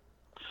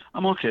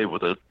 I'm okay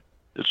with it.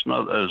 It's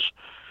not as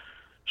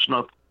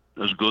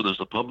good as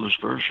the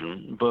published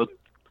version, but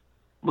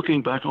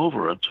looking back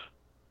over it,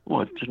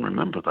 I didn't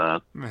remember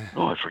that.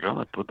 I forgot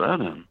I put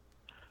that in.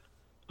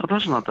 Oh,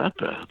 that's not that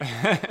bad.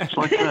 It's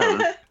like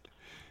that.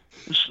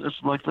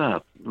 It's like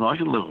that. No, I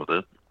can live with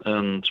it.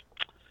 And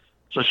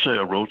as I say,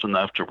 I wrote an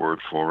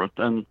afterword for it.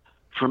 And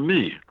for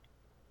me,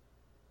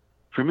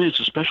 it's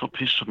a special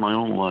piece of my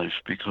own life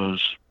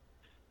because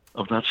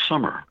of that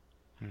summer.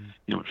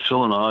 Mm.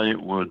 Phil and I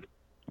would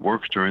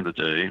work during the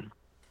day,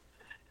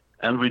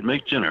 and we'd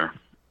make dinner.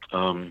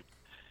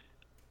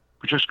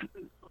 We just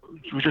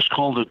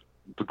called it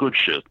the good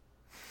shit,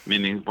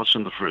 meaning what's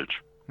in the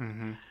fridge.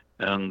 Mm-hmm.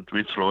 And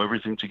we'd throw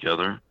everything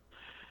together,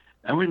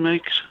 and we'd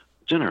make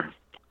dinner.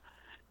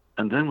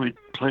 And then we'd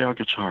play our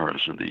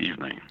guitars in the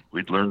evening.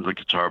 We'd learn the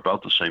guitar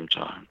about the same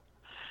time.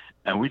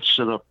 And we'd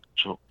sit up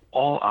to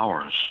all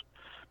hours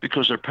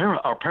because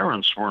our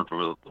parents weren't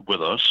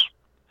with us.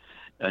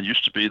 And it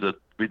used to be that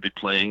we'd be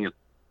playing,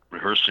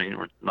 rehearsing,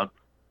 or not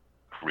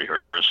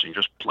rehearsing,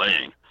 just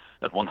playing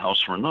at one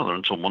house or another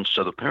until one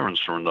set of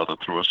parents or another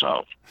threw us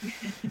out,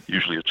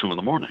 usually at 2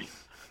 a.m.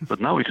 But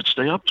now we could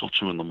stay up till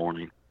 2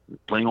 a.m,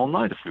 playing all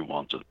night if we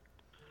wanted.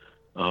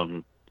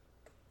 So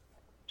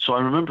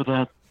I remember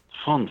that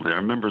fondly. I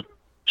remember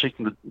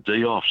taking the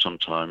day off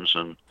sometimes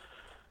and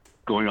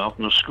going out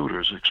on the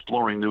scooters,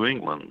 exploring New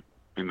England.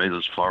 We made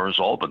as far as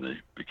Albany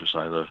because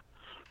I had an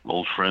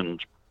old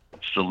friend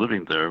still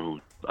living there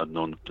who I'd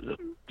known at the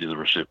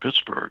University of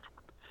Pittsburgh.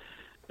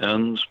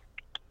 And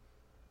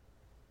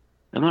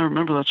I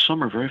remember that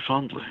summer very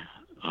fondly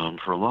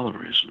for a lot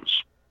of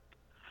reasons.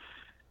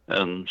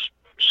 And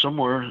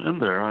somewhere in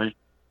there, I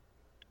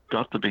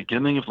got the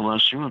beginning of The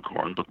Last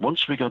Unicorn, but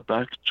once we got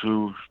back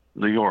to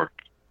New York,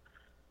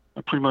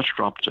 I pretty much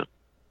dropped it,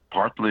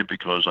 partly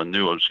because I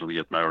knew I was going to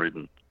get married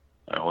and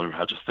I only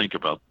had to think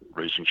about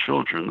raising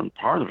children, and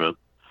part of it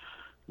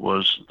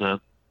was that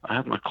I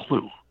hadn't a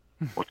clue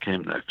what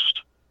came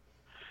next.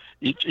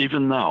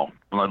 Even now,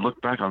 when I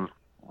look back on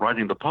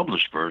writing the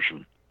published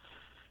version,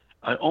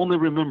 I only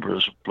remember it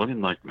as a bloody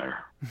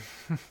nightmare,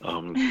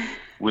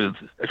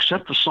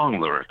 except the song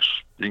lyrics,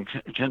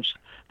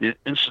 the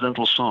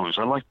incidental songs.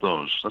 I like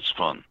those. That's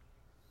fun.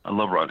 I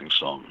love writing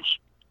songs.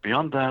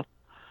 Beyond that,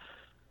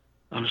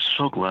 I was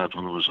so glad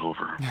when it was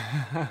over.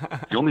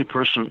 The other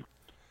person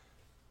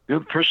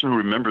who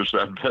remembers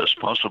that best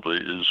possibly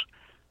is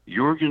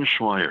Jürgen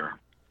Schweier,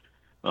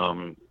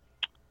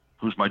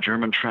 who's my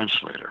German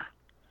translator.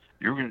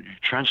 Jürgen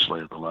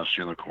translated The Last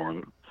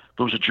Unicorn.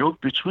 There was a joke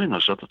between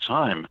us at the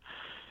time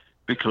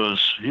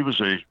because he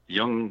was a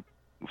young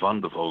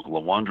Van de Vogel, a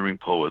wandering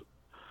poet,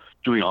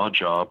 doing odd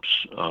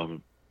jobs,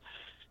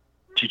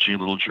 teaching a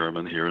little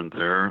German here and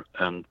there,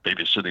 and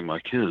babysitting my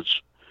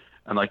kids.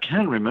 And I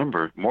can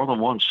remember more than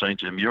once saying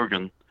to him,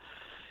 Jürgen,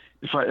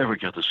 if I ever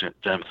get this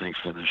damn thing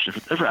finished, if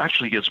it ever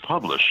actually gets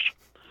published,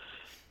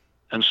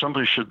 and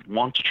somebody should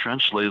want to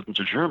translate it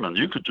into German,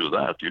 you could do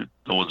that. You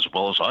know it as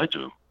well as I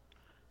do,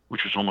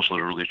 which is almost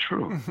literally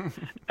true.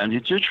 And he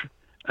did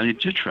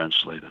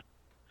translate it.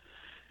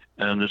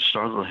 And it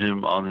started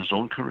him on his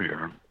own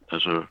career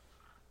as a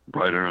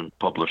writer and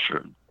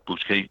publisher,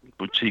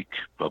 boutique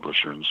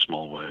publisher in a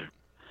small way.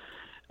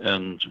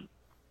 And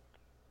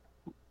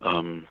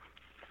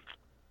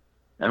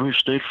we've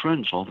stayed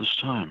friends all this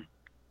time.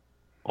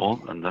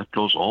 And that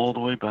goes all the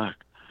way back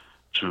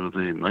to the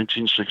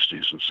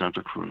 1960s in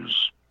Santa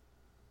Cruz.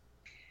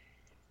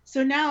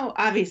 So now,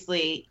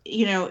 obviously,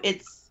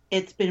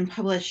 it's been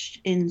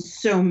published in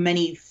so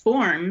many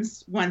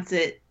forms. Once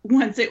it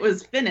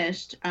was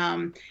finished,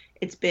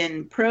 it's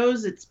been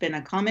prose, it's been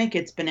a comic,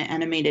 it's been an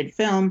animated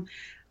film.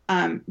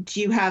 Do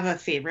you have a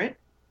favorite?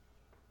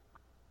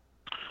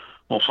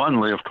 Well,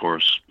 finally,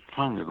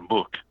 the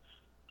book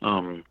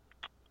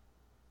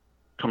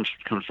comes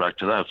back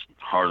to that.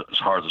 As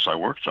hard as I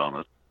worked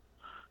on it,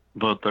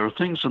 but there are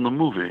things in the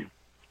movie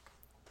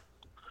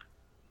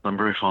I'm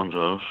very fond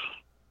of.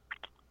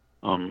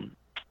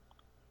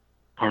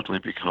 Partly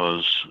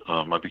because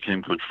I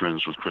became good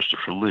friends with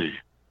Christopher Lee,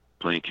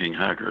 playing King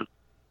Haggard,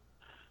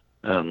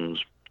 and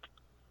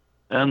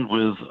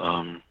with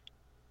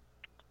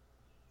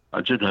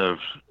I did have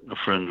a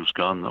friend who's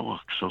gone now,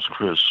 so is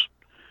Chris,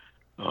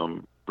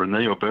 René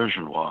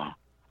Aubergenois,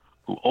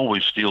 who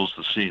always steals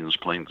the scenes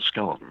playing the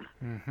skeleton.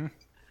 Mm-hmm.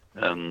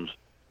 And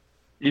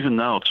even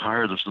now,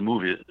 tired as the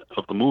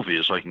movie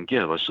as I can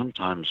get, I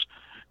sometimes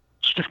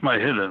stick my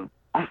head in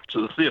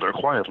to the theater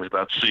quietly,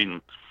 that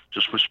scene,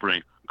 just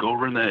whispering, "Go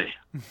René."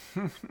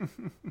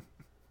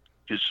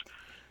 He's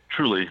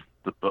truly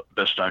the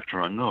best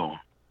actor I know.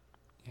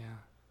 Yeah.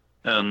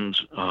 And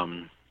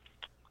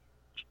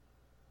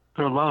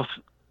there are a lot of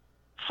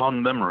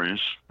fond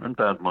memories, and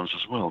bad ones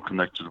as well,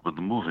 connected with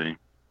the movie.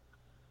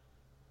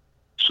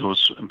 So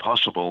it's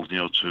impossible,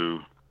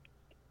 to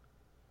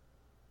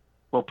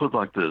Well, put it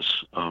like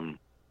this.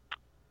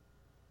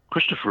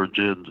 Christopher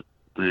did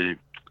the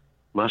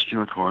Last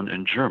Unicorn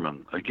in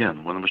German,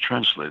 again, when it was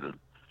translated,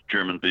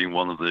 German being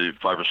one of the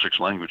 5 or 6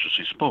 languages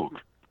he spoke.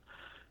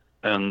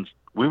 And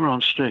we were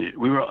on stage.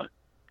 We were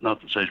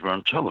not on stage, we were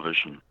on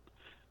television.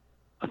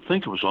 I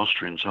think it was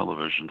Austrian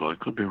television, though I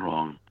could be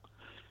wrong.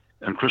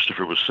 And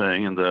Christopher was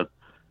saying in that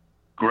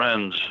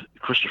grand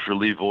Christopher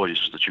Lee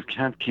voice that you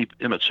can't keep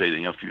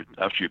imitating after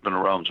you've been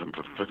around him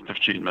for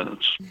 15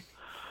 minutes.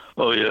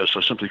 Oh, yes,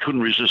 I simply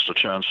couldn't resist a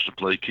chance to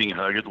play King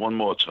Haggard one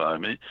more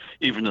time,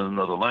 even in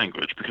another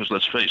language, because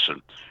let's face it,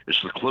 it's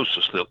the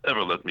closest they'll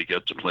ever let me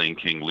get to playing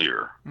King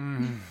Lear.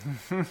 And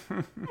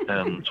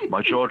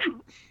my jaw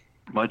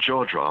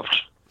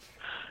dropped,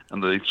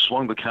 and they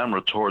swung the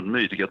camera toward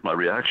me to get my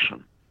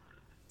reaction.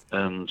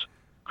 And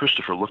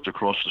Christopher looked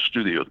across the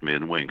studio at me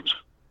and winked.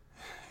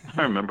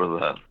 I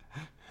remember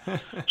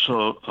that.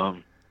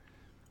 So,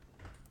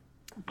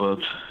 but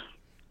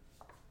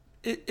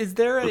is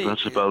there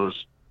that's about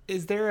as...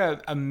 Is there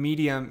a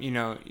medium,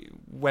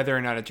 whether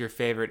or not it's your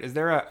favorite, is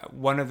there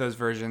one of those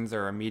versions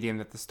or a medium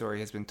that the story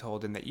has been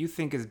told in that you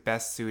think is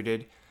best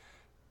suited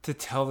to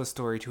tell the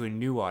story to a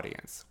new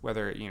audience,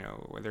 whether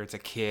it's a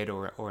kid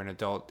or an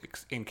adult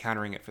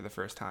encountering it for the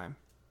first time?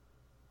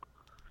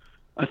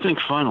 I think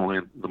finally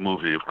the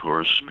movie, of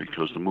course,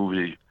 because the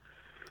movie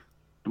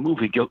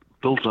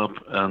built up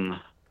an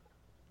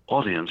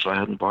audience I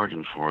hadn't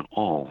bargained for at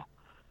all,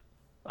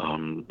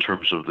 in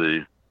terms of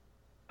the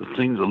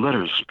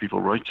letters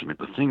people write to me,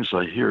 the things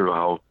I hear,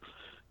 how,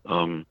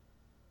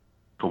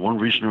 for one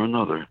reason or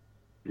another,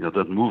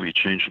 that movie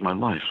changed my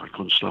life. I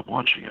couldn't stop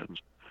watching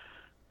it.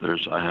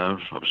 I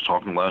was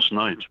talking last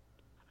night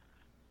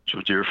to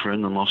a dear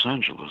friend in Los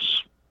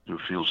Angeles who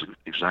feels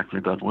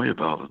exactly that way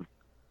about it.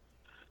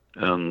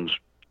 And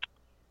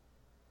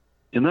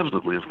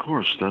inevitably, of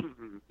course, that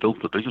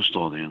built the biggest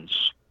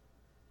audience.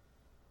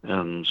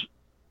 And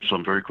so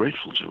I'm very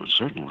grateful to it,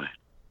 certainly.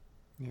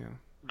 Yeah.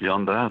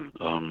 Beyond that,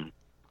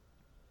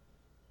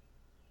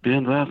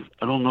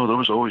 I don't know. There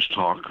was always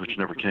talk, which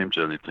never came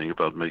to anything,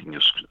 about making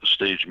a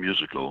stage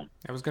musical.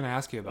 I was going to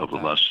ask you about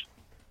that.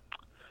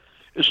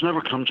 It's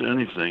never come to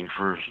anything.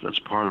 That's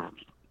part of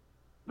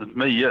it.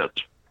 May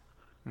yet,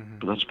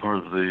 but that's part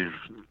of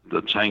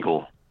the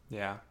tangle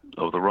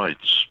of the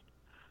rights.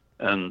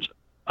 And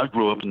I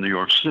grew up in New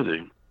York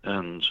City,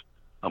 and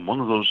I'm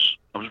one of those.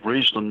 I was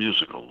raised on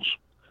musicals,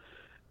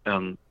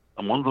 and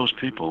I'm one of those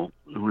people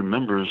who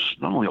remembers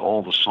not only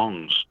all the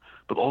songs,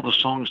 but all the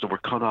songs that were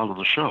cut out of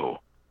the show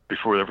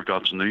before it ever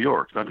got to New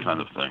York, that kind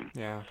of thing.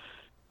 Yeah.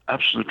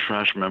 Absolute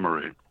trash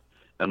memory.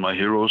 And my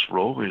heroes were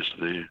always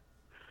the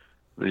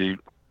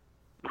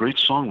great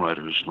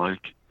songwriters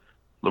like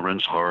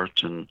Lorenz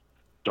Hart and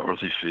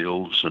Dorothy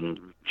Fields and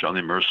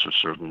Johnny Mercer,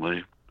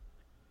 certainly.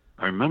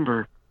 I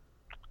remember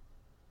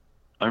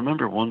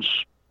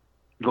once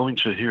going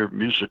to hear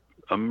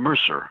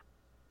Mercer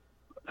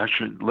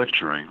actually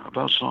lecturing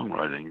about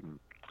songwriting.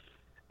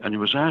 And he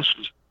was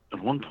asked at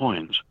one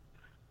point,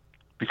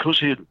 because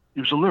he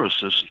was a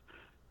lyricist,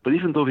 but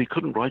even though he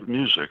couldn't write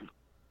music,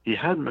 he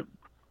had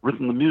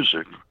written the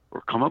music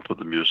or come up with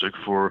the music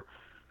for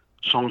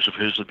songs of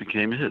his that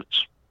became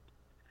hits.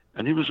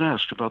 And he was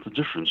asked about the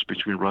difference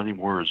between writing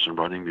words and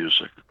writing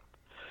music.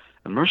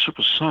 And Mercer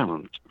was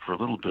silent for a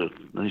little bit,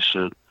 and he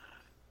said,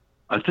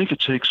 I think it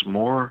takes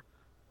more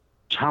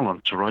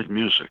talent to write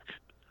music,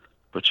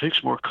 but it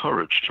takes more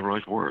courage to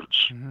write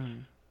words. Mm-hmm.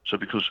 So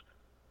because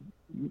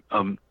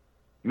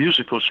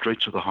music goes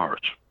straight to the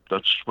heart.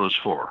 That's what it's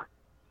for.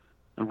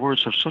 And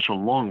words have such a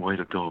long way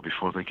to go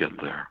before they get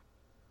there.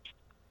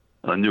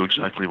 And I knew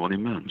exactly what he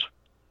meant.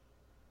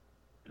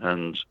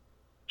 And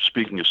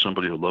speaking as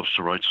somebody who loves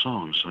to write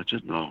songs, I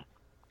did know.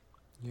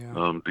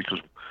 Yeah.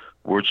 Because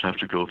words have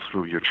to go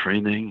through your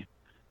training,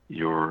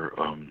 your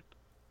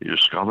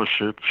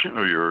scholarship,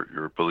 or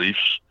your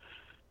beliefs.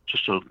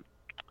 Just a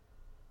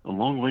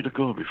long way to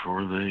go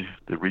before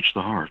they reach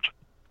the heart.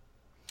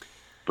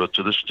 But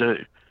to this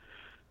day,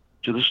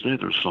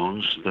 there's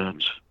songs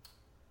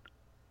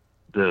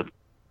that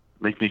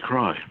make me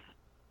cry.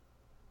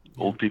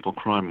 Old men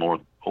cry more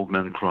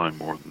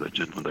than they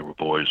did when they were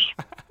boys.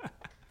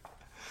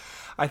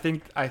 I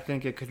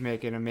think it could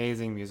make an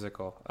amazing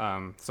musical.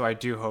 So I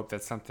do hope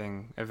that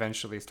something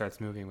eventually starts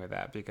moving with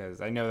that,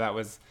 because I know that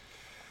was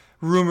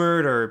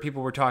rumored or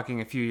people were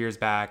talking a few years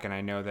back, and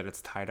I know that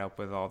it's tied up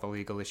with all the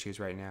legal issues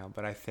right now.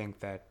 But I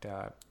think that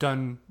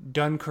done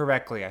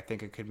correctly, I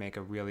think it could make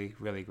a really,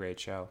 really great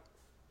show.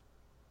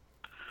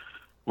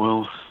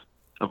 Well,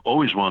 I've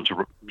always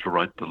wanted to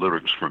write the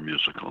lyrics for a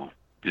musical.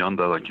 Beyond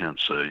that, I can't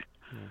say.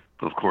 Yeah.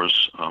 But of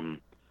course, I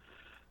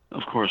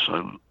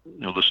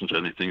listen to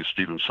anything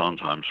Stephen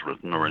Sondheim's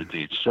written or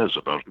anything he says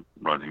about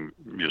writing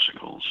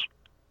musicals.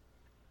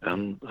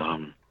 And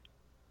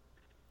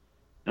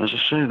as I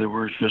say, there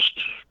were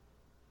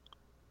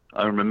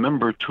I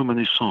remember too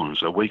many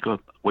songs. I wake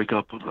up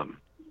with them.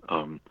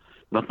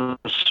 Not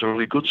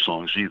necessarily good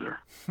songs either,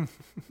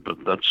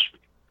 but that's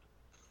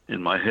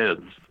in my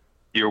head.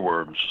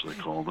 Earworms, they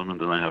call them, and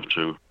then I have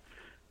to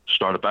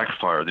start a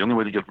backfire. The only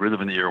way to get rid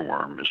of an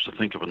earworm is to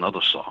think of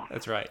another song.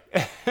 That's right.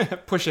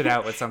 Push it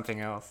out with something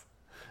else.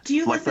 Do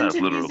you Like listen that,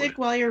 to literally. music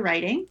while you're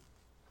writing?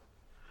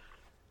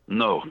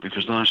 No,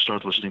 because then I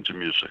start listening to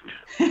music.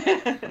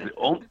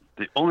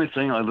 The only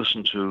thing I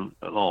listen to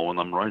at all when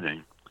I'm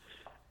writing,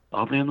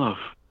 oddly enough,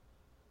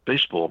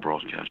 baseball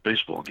broadcasts,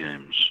 baseball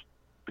games,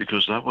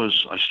 because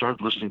I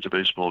started listening to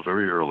baseball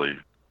very early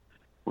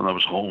when I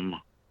was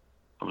home.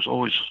 I was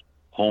always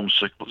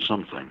homesick with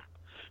something.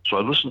 So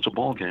I listened to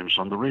ball games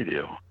on the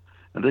radio,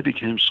 and they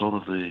became sort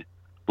of the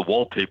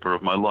wallpaper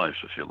of my life,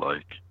 if you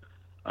like.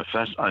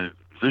 I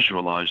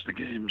visualized the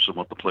games and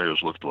what the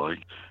players looked like.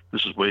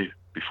 This is way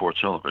before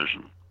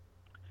television.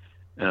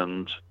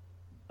 And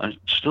I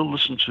still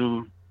listen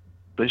to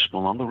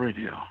baseball on the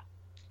radio.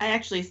 I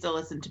actually still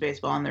listen to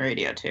baseball on the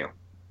radio too.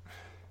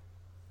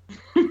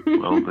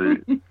 Well,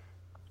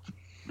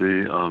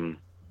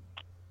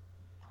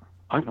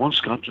 I once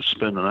got to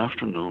spend an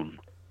afternoon,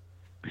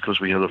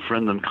 because we had a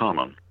friend in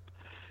common,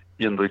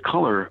 in the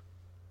color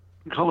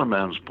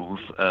man's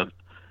booth at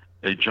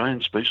a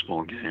Giants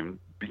baseball game.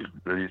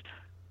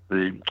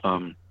 The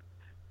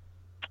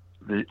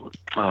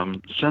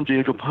San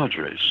Diego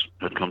Padres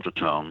had come to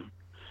town,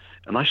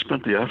 and I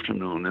spent the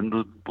afternoon in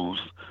the booth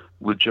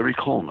with Jerry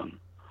Coleman,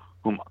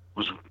 whom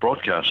was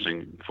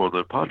broadcasting for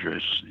the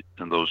Padres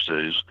in those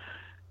days,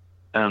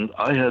 and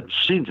I had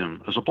seen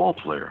him as a ball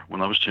player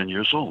when I was 10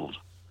 years old.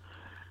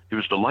 He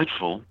was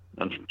delightful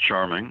and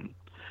charming,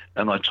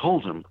 and I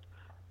told him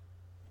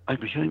I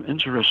became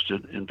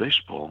interested in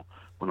baseball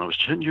when I was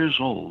 10 years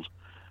old,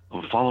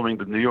 following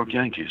the New York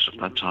Yankees at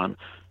that time.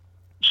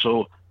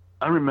 So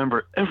I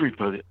remember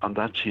everybody on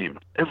that team,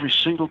 every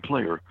single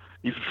player,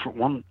 even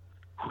for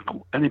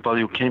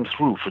anybody who came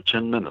through for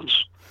 10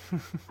 minutes,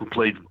 who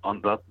played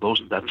on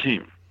that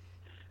team.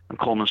 And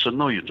Coleman said,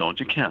 "No, you don't.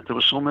 You can't. There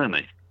were so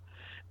many."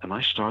 And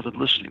I started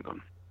listening to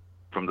them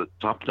from the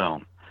top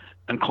down.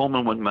 And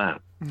Coleman went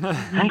mad.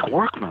 Hank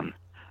Workman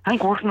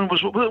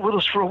was with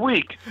us for a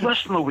week,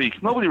 less than a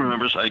week. Nobody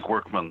remembers Hank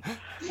Workman.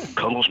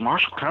 Cuddles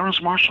Marshall,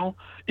 Clarence Marshall.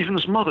 Even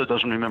his mother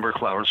doesn't remember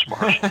Clarence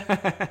Marshall.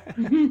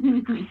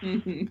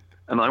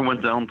 And I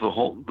went down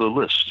the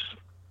list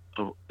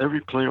of every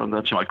player on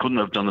that team. I couldn't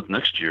have done it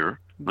next year.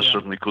 I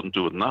certainly couldn't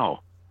do it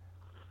now.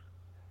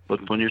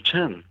 But when you're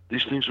 10,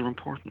 these things are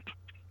important.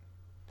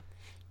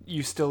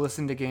 You still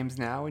listen to games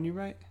now when you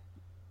write?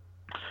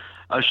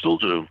 I still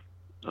do.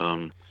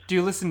 Do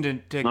you listen to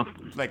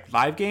like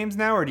live games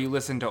now, or do you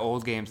listen to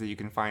old games that you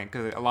can find?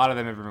 Because a lot of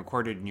them have been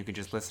recorded, and you can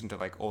just listen to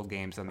like old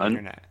games on the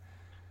internet.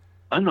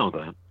 I know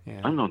that.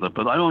 Yeah. I know that,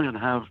 but I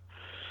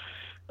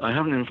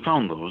haven't even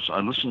found those.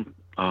 I listen.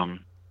 There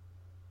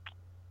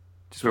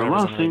are a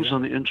lot of things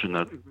on the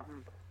internet.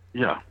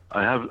 Yeah,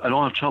 I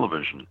don't have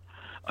television.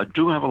 I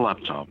do have a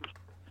laptop.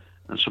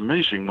 It's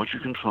amazing what you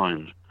can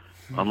find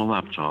on a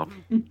laptop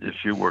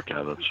if you work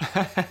at it.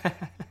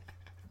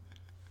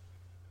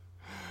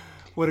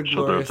 What a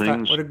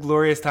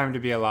glorious time to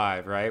be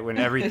alive, right? When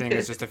everything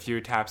is just a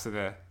few taps of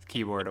the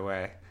keyboard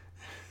away.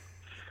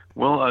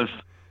 Well, I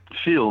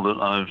feel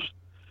that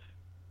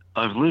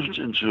I've lived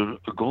into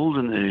a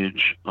golden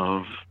age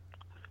of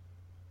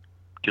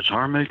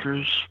guitar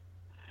makers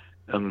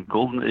and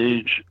golden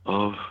age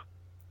of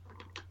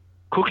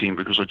cooking,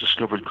 because I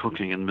discovered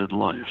cooking in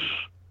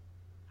midlife,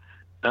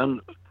 and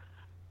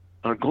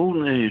a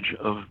golden age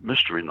of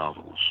mystery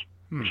novels,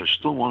 which I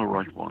still want to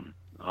write one.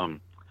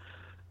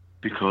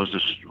 Because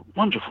there's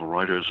wonderful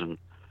writers and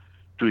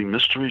doing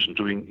mysteries and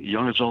doing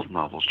young adult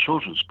novels,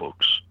 children's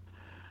books.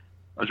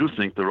 I do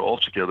think there are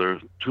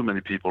altogether too many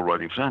people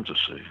writing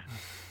fantasy,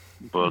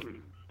 but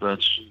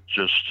that's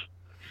just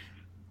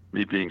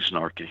me being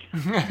snarky.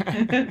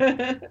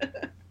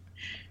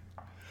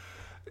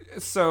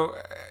 So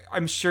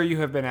I'm sure you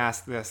have been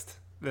asked this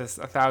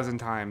 1,000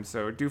 times,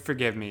 so do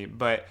forgive me,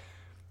 but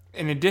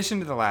in addition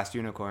to The Last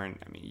Unicorn,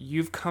 I mean,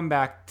 you've come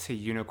back to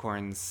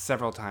unicorns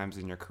several times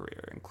in your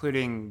career,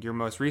 including your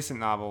most recent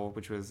novel,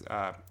 which was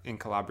In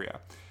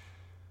Calabria.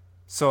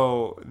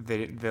 So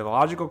the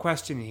logical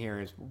question here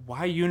is,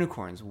 why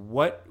unicorns?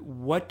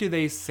 What do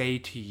they say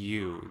to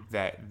you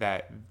that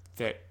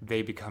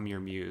they become your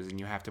muse and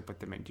you have to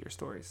put them into your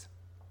stories?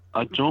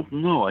 I don't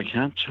know. I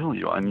can't tell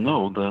you. I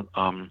know that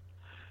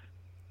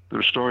there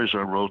are stories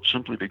I wrote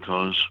simply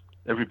because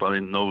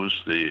everybody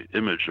knows the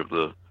image of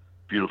the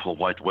beautiful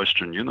white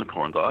western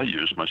unicorn that I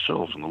used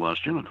myself in The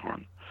Last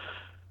Unicorn.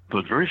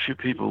 But very few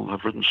people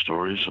have written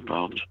stories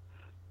about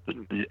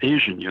the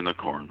Asian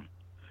unicorn,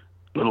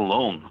 let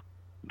alone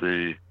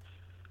the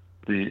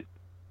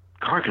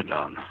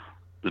Carcadon,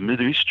 the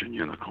Mideastern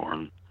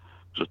unicorn.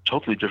 It's a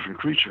totally different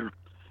creature.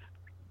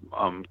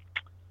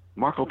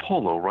 Marco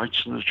Polo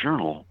writes in his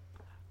journal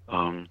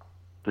that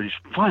he's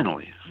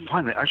finally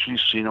actually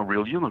seen a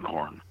real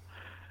unicorn.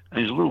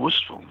 And he's a little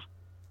wistful.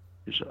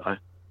 He said, I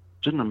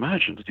didn't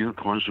imagine that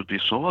unicorns would be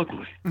so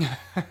ugly.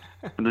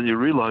 And then you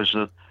realize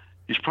that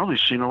he's probably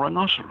seen a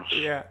rhinoceros.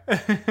 Yeah.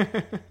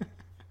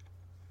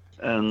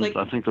 And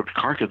I think that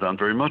Carcadon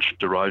very much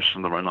derives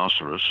from the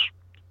rhinoceros,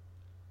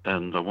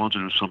 and I want to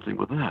do something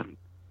with that.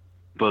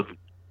 But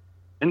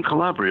in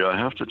Calabria, I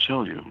have to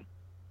tell you,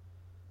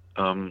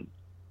 I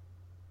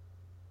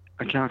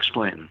can't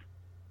explain.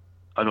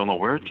 I don't know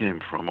where it came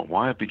from or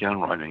why I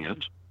began writing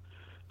it.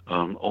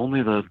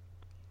 Only that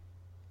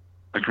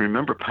I can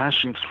remember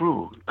passing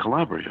through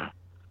Calabria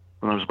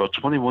when I was about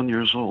 21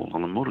 years old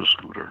on a motor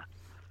scooter,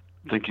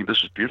 thinking this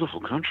is a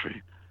beautiful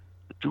country.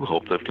 I do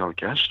hope they've got a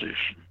gas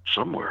station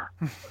somewhere.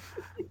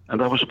 And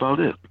that was about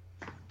it.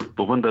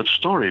 But when that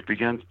story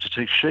began to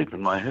take shape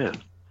in my head,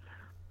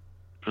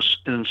 it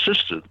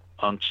insisted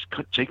on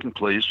taking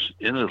place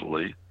in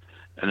Italy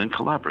and in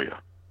Calabria.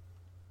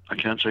 I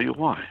can't tell you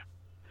why.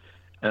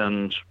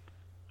 And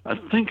I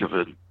think of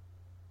it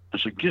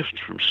as a gift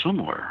from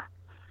somewhere,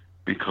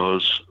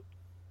 because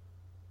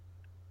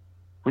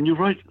when you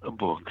write a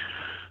book,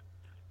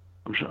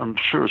 I'm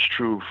sure it's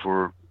true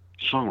for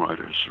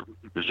songwriters or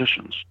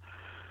musicians,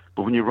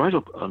 but when you write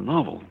a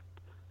novel,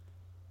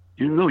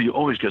 you know you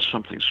always get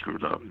something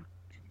screwed up.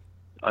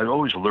 I've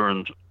always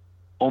learned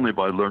only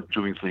by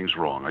doing things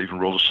wrong. I even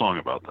wrote a song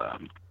about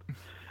that.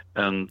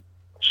 And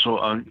so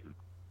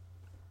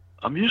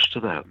I'm used to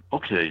that.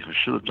 Okay, I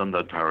should have done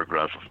that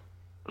paragraph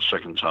a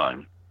second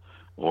time,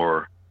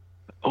 or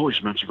I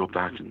always meant to go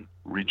back and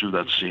redo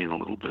that scene a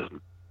little bit.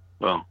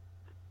 Well,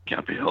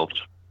 can't be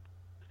helped.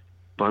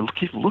 But I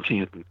keep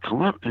looking at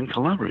in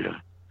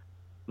Calabria,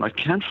 and I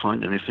can't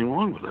find anything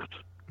wrong with it.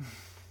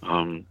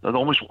 That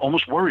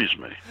almost worries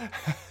me.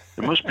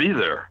 It must be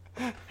there.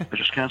 I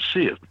just can't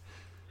see it.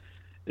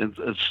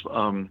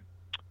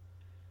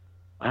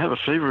 I have a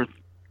favorite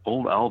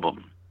old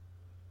album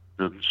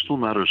that still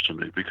matters to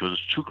me because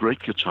it's two great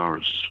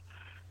guitarists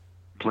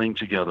playing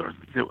together.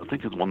 I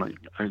think it's one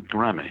a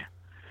Grammy.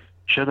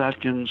 Chet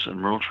Atkins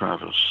and Merle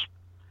Travis.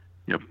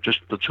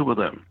 Just the two of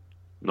them.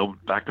 No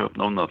backup,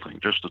 no nothing.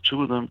 Just the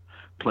two of them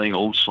playing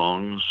old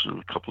songs and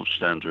a couple of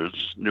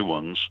standards, new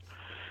ones,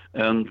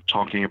 and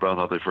talking about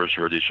how they first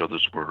heard each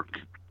other's work.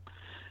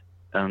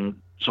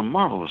 And it's a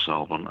marvelous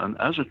album. And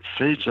as it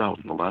fades out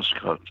in the last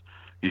cut,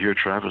 you hear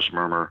Travis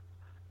murmur,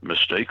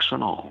 "Mistakes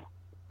and all."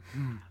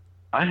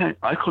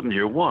 I couldn't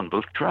hear one,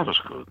 but Travis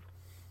could.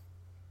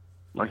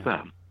 Like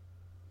that.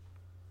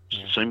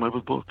 It's the same way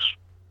with books.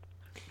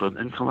 But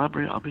in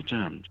Calabria, I'll be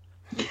damned.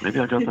 Maybe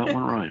I got that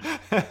one right.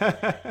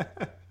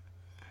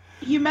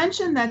 You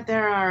mentioned that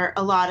there are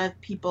a lot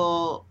of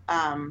people,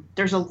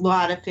 there's a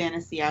lot of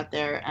fantasy out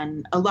there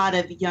and a lot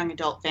of young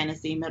adult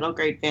fantasy, middle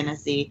grade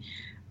fantasy.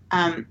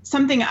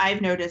 Something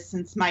I've noticed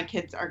since my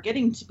kids are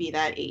getting to be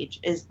that age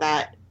is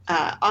that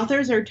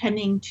authors are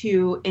tending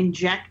to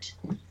inject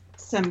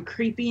some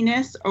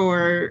creepiness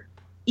or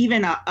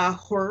even a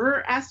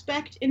horror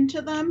aspect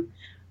into them.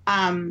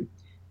 And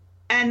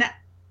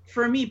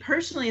for me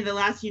personally, The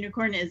Last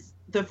Unicorn is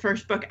the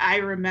first book I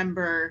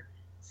remember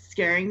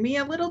scaring me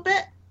a little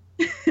bit.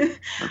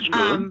 That's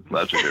good.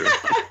 Glad to hear it.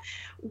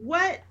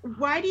 Why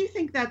do you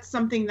think that's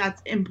something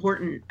that's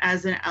important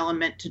as an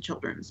element to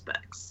children's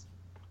books?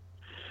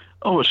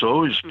 Oh, it's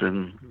always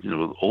been,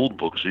 with old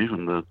books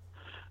even, that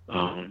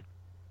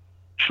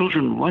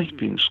children like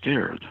being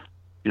scared.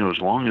 As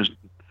long as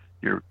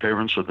your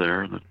parents are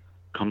there, that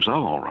comes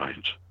out all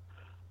right.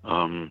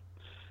 As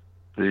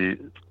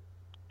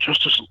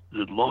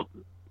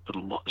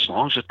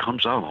long as it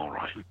comes out all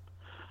right.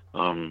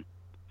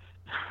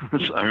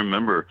 I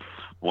remember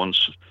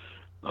once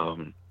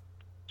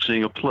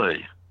seeing a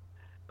play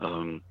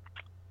in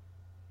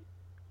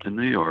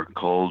New York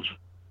called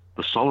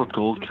The Solid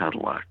Gold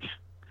Cadillac.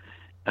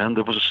 And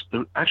there was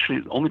actually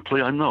the only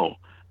play I know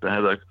that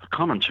had a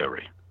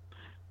commentary.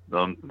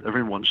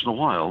 Every once in a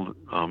while,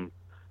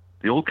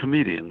 the old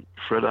comedian,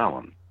 Fred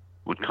Allen,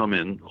 would come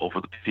in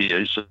over the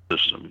PA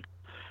system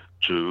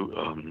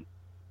to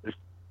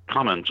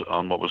comment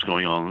on what was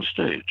going on the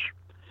stage.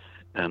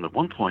 And at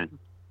one point,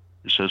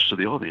 he says to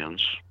the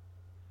audience,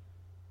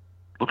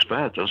 "Looks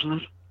bad,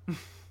 doesn't it?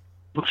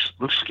 Looks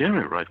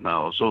scary right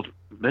now. So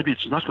maybe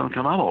it's not going to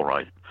come out all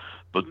right.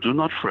 But do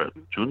not fret.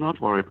 Do not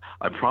worry.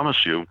 I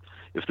promise you,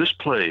 if this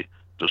play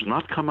does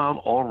not come out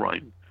all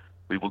right,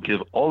 we will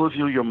give all of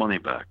you your money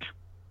back.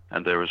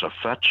 And there is a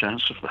fat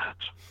chance of that."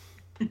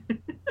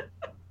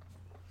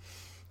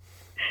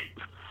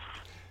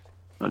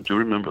 I do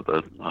remember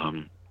that.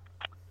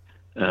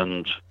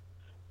 And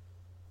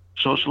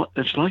so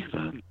it's like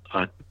that.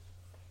 I've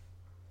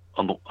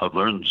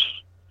learned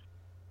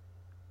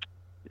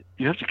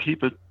you have to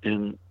keep it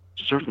in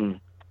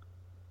certain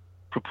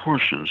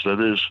proportions.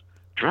 That is,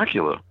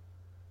 Dracula,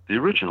 the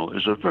original,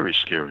 is a very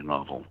scary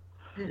novel.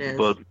 It is.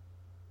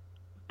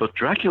 But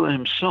Dracula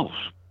himself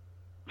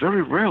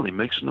very rarely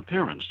makes an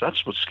appearance.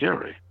 That's what's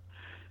scary.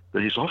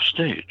 That he's off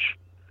stage,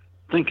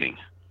 thinking,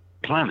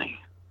 planning,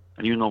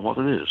 and you know what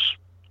it is.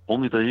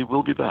 Only that he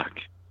will be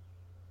back.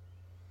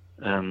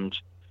 And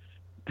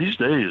these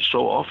days,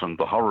 so often,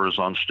 the horror is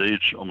on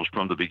stage almost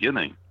from the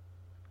beginning.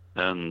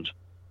 And,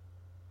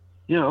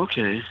 yeah,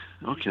 okay,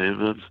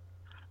 but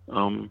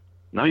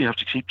now you have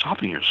to keep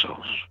topping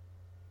yourselves.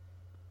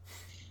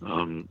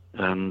 And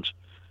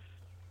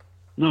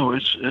no,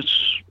 it's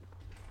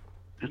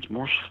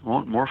more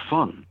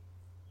fun.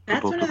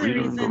 That's for both one of the the reader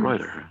and the reasons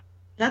writer.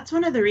 that's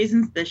one of the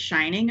reasons The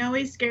Shining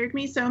always scared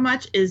me so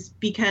much, is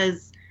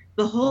because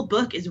the whole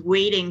book is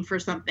waiting for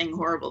something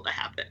horrible to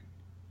happen.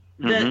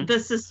 The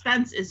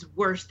suspense is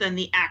worse than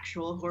the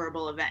actual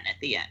horrible event at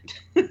the end.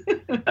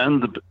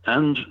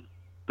 and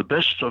the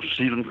best of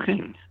Stephen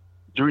King,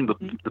 during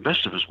the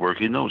best of his work,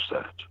 he knows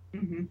that.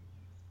 Mm-hmm.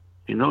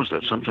 He knows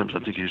that. Sometimes I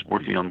think he's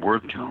working on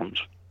word count,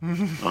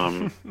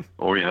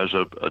 or he has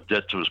a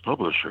debt to his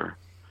publisher.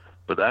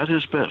 But at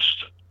his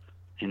best,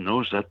 he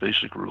knows that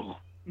basic rule.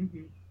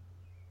 Mm-hmm.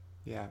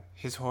 Yeah,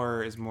 his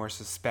horror is more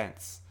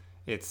suspense.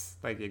 It's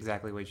like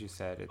exactly what you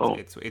said.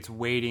 It's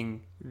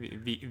waiting,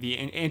 the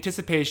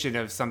anticipation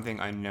of something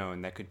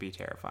unknown that could be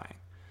terrifying.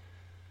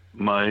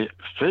 My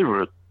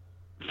favorite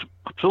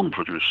film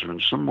producer,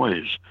 in some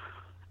ways,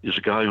 is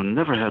a guy who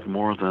never had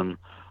more than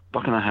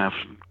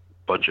 $1.50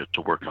 budget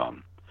to work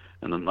on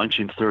in the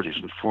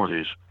 1930s and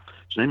 40s.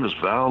 His name is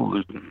Val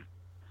Lewton.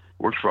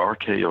 Worked for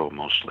RKO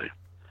mostly,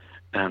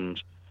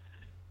 and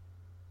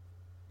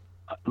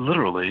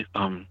literally,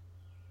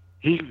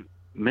 he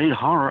made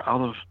horror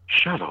out of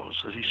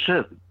shadows. As he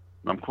said,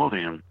 and I'm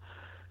quoting him,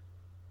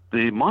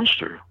 the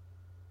monster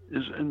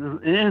is, in the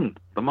end,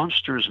 the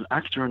monster is an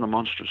actor in a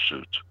monster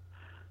suit.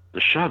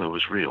 The shadow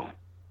is real.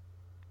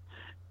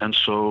 And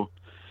so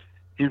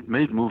he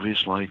made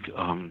movies like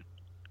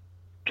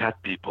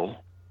Cat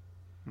People.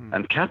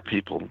 And Cat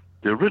People,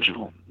 the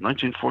original,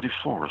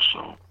 1944 or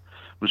so,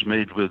 was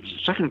made with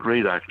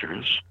second-grade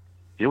actors.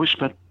 He always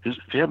spent, if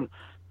he had the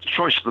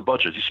choice of the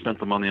budget, he spent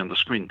the money on the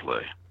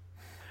screenplay.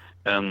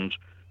 And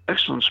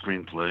excellent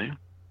screenplay,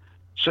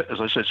 as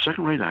I said,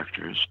 second-rate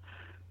actors,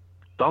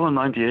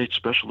 $1.98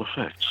 special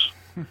effects.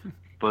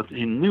 But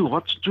he knew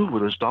what to do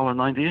with his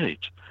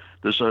 $1.98.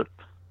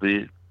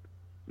 The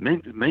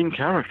main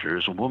character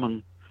is a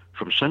woman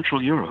from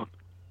Central Europe,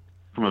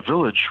 from a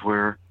village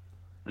where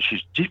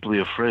she's deeply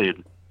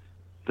afraid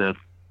that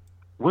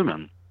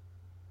women,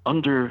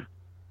 under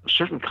a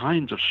certain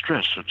kind of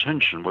stress or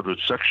tension, whether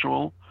it's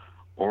sexual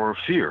or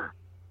fear,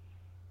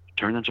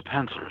 turn into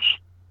panthers.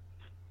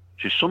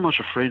 She's so much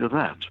afraid of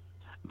that,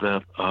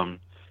 but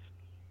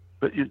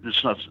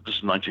it's not, this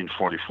is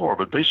 1944,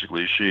 but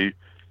basically she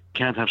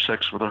can't have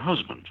sex with her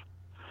husband.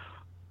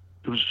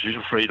 She's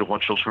afraid of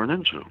what she'll turn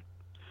into.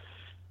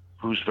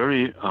 He's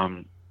very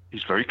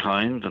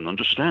kind and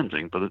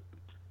understanding, but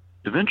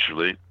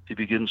eventually he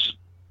begins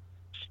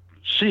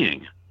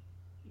seeing,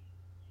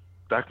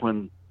 back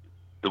when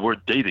the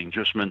word dating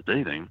just meant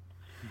dating,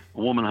 a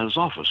woman at his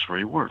office where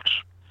he works,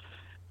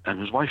 and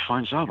his wife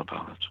finds out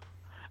about it.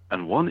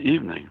 And one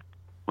evening,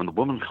 when the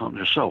woman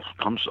herself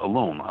comes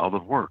alone out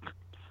of work,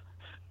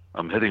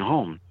 heading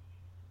home,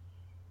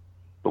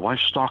 the wife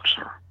stalks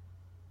her.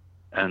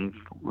 And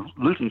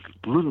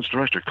Lewton's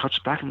director cuts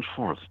back and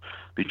forth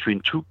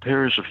between two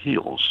pairs of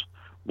heels,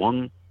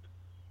 one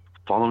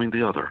following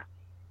the other.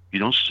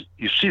 You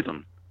see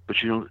them,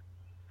 but you don't.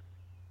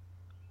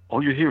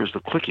 All you hear is the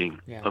clicking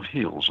of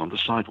heels on the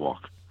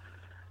sidewalk.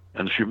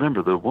 And if you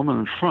remember, the woman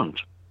in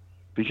front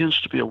begins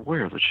to be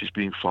aware that she's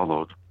being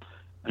followed,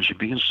 and she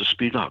begins to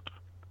speed up.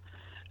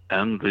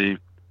 And the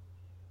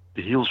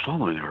heels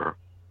following her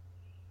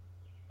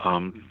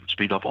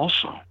speed up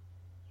also.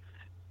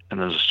 And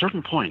there's a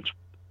certain point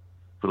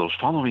where those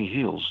following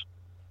heels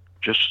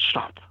just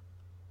stop,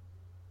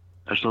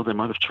 as though they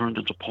might have turned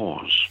into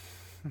paws.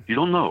 You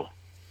don't know.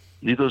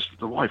 Neither does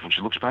the wife. When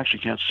she looks back, she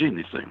can't see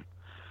anything.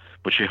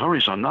 But she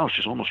hurries on now.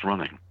 She's almost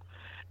running.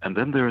 And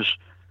then there's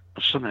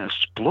some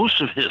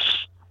explosive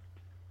hiss,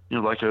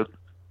 like a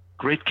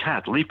great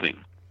cat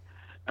leaping.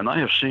 And I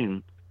have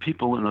seen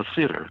people in a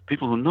theater,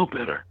 people who know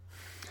better,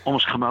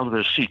 almost come out of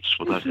their seats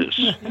with that hiss.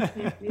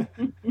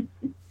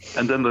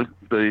 And then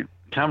the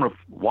camera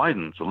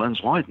widens, the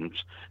lens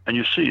widens, and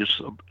you see it's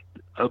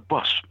a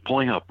bus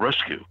pulling up,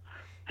 rescue,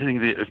 hitting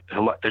the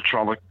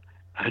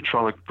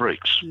hydraulic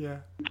brakes. Yeah.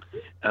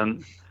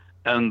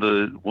 And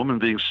the woman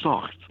being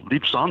stalked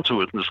leaps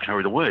onto it and is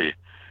carried away.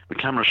 The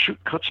camera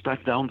cuts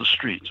back down the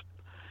street.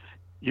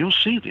 You don't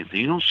see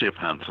anything. You don't see a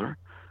panther.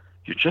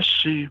 You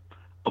just see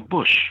a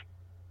bush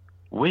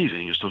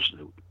waving as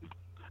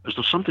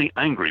though something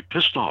angry,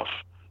 pissed off,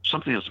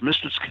 something that's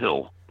missed its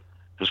kill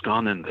has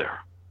gone in there.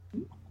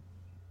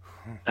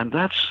 And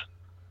that's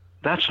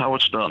how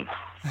it's done.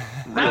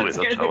 Really,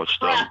 that's how it's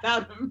done.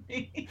 Out of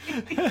me.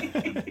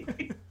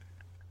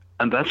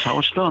 And that's how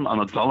it's done on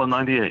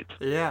 $1.98.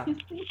 Yeah.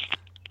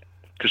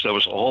 Because that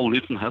was all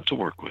Lewton had to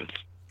work with.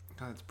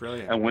 Oh, that's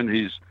brilliant. And when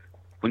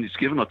he's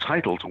given a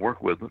title to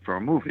work with for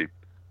a movie,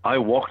 I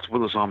Walked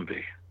with a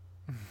Zombie.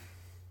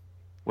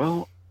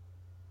 Well,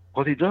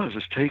 what he does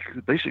is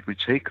basically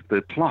take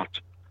the plot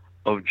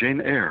of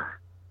Jane Eyre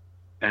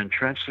and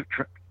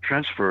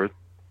transfer it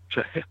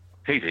to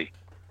Haiti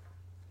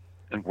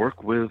and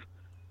work with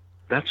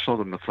that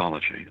sort of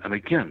mythology. And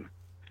again,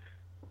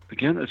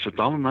 it's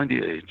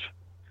 $1.98.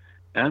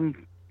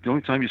 And the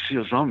only time you see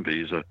a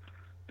zombie is a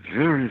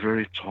very,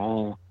 very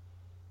tall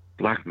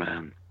black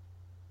man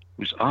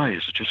whose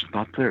eyes are just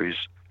not there.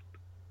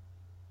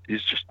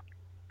 He's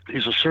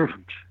a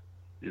servant.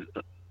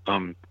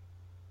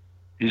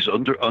 He's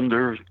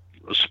under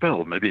a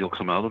spell. Maybe he'll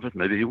come out of it,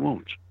 maybe he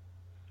won't.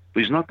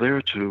 But he's not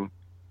there to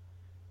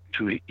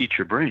eat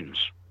your brains.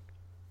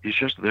 He's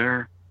just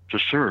there to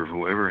serve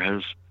whoever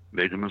has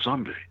made him a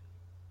zombie.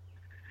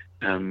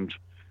 And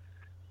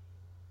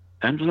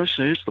as I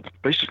say, it's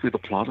basically the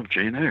plot of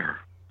Jane Eyre.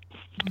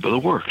 But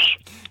it works.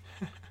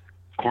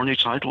 Corny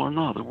title or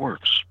not, it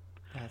works.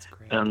 That's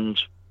great. And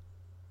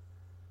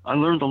I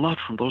learned a lot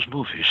from those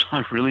movies.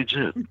 I really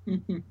did.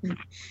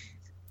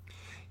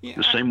 Yeah,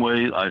 The same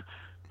way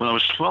when I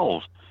was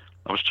 12,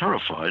 I was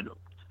terrified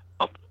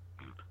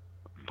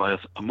by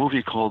a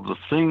movie called The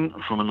Thing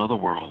from Another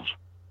World.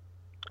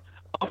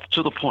 Up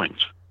to the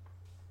point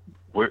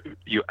where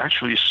you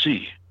actually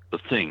see the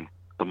thing,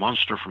 the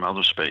monster from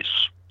outer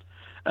space.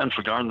 And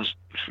for God's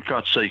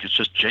sake, it's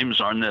just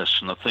James Arness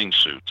in a Thing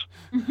suit.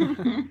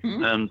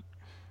 And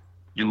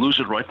you lose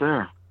it right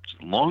there.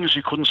 As long as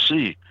you couldn't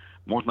see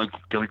more than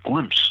a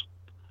glimpse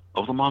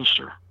of the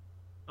monster,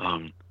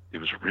 it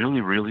was really,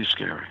 really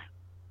scary.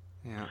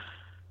 Yeah.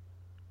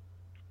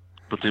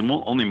 But the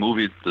only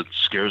movie that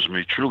scares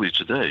me truly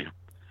today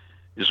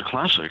is a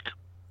classic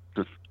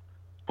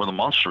where the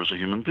monster is a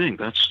human being.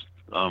 That's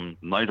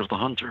Night of the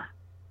Hunter.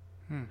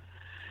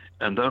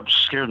 And that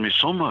scared me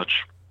so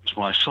much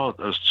when I saw it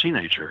as a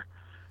teenager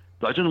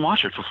that I didn't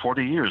watch it for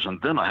 40 years,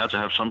 and then I had to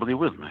have somebody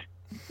with me.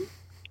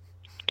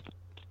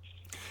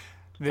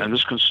 And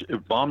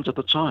it bombed at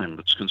the time.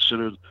 It's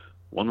considered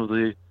one of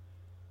the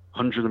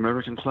 100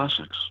 American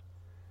classics.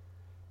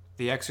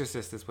 The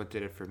Exorcist is what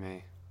did it for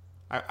me.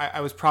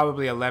 I was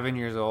probably 11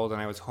 years old,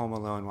 and I was home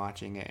alone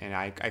watching it, and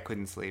I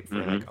couldn't sleep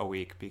for like a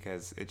week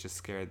because it just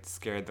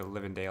scared the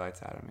living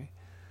daylights out of me.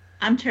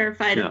 I'm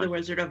terrified of The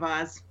Wizard of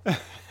Oz.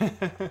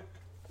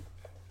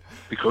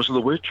 Because of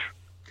the witch?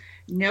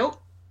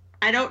 Nope.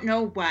 I don't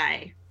know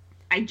why.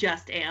 I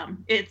just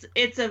am. It's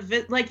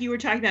like you were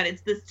talking about.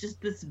 It's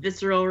this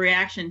visceral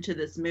reaction to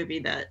this movie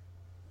that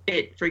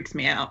it freaks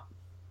me out.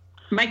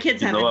 My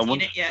kids haven't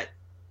seen it yet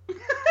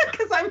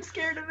because I'm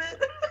scared of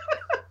it.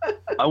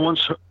 I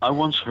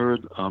once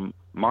heard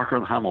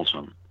Margaret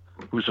Hamilton,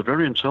 who's a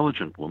very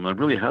intelligent woman, and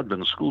really had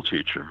been a school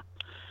teacher,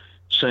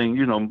 saying,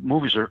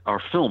 movies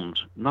are filmed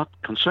not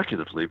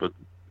consecutively, but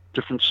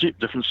different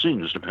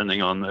scenes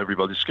depending on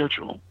everybody's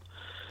schedule.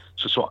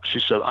 So she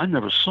said, I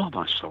never saw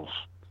myself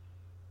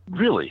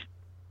really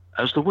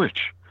as the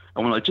witch,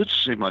 and when I did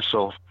see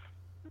myself,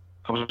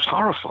 I was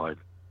horrified.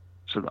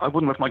 Said I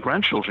wouldn't let my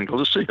grandchildren go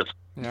to see it.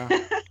 Yeah.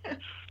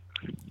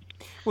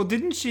 Well,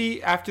 didn't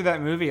she, after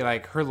that movie,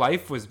 like, her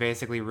life was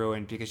basically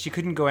ruined because she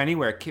couldn't go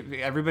anywhere.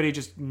 Everybody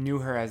just knew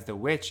her as the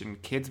witch,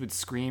 and kids would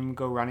scream,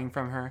 go running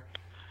from her.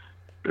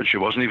 But she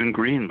wasn't even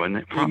green by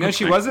name. No,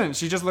 she wasn't.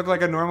 She just looked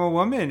like a normal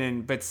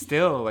woman, but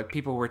still, like,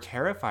 people were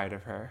terrified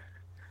of her.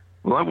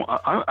 Well,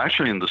 I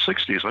actually, in the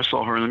 60s, I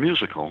saw her in a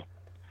musical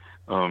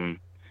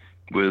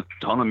with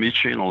Donna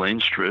Michi and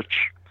Elaine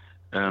Stritch,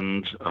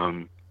 and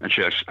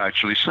she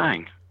actually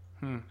sang.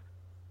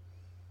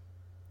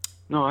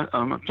 No, I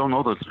don't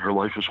know that her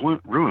life was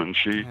ruined.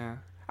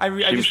 I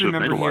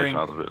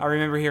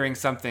remember hearing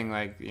something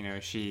like,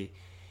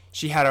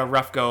 she had a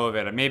rough go of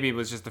it. Maybe it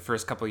was just the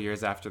first couple of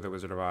years after The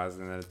Wizard of Oz,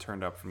 and then it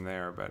turned up from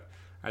there. But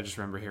I just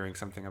remember hearing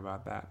something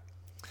about that.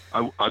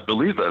 I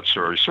believe that,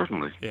 sir.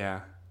 Certainly.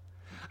 Yeah.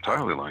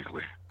 Entirely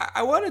likely.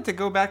 I wanted to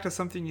go back to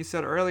something you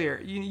said earlier.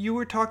 You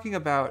were talking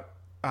about,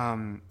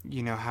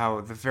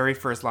 how the very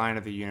first line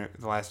of the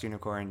Last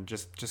Unicorn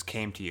just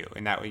came to you,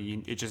 and that way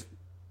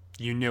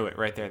you knew it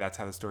right there. That's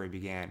how the story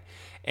began.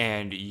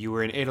 And you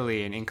were in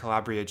Italy, and in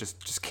Calabria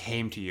just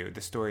came to you.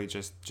 The story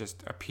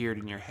just appeared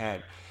in your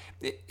head.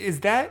 Is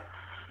that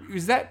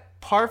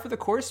par for the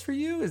course for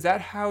you? Is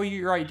that how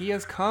your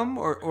ideas come?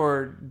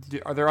 Or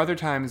are there other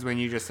times when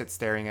you just sit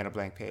staring at a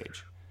blank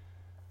page?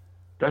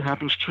 That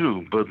happens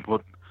too,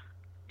 but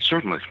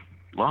certainly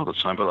a lot of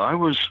the time. But I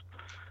was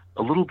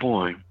a little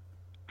boy,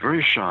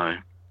 very shy,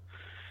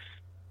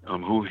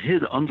 who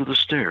hid under the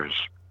stairs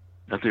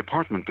at the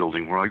apartment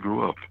building where I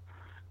grew up,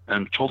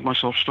 and told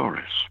myself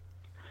stories.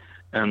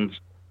 And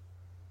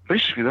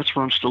basically, that's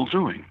what I'm still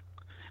doing.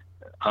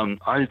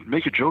 I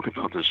make a joke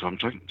about this. I'm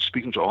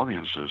speaking to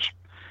audiences.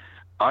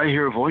 I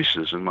hear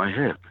voices in my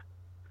head,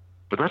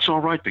 but that's all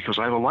right because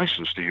I have a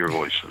license to hear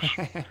voices.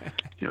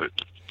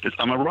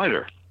 I'm a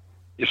writer.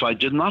 If I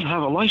did not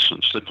have a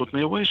license, they'd put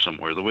me away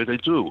somewhere the way they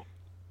do.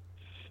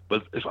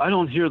 But if I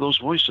don't hear those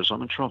voices,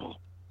 I'm in trouble.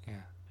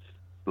 Yeah.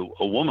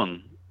 A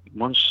woman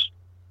once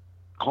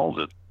called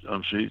it,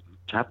 she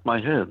tapped my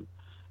head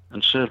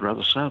and said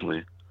rather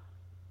sadly,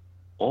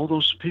 all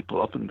those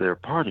people up in there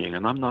partying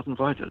and I'm not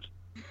invited.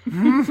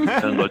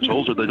 And I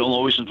told her they don't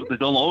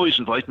always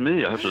invite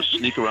me. I have to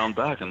sneak around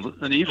back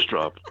and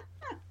eavesdrop.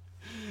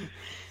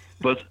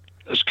 But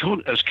as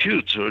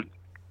cute or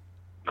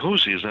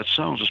cozy as that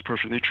sounds, is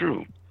perfectly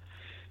true.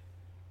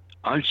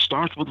 I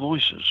start with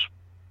voices,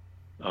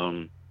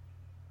 not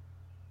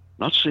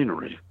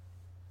scenery,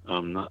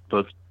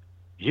 but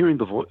hearing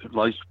the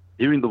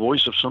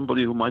voice of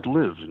somebody who might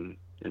live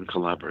in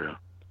Calabria,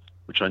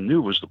 which I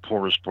knew was the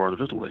poorest part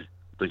of Italy.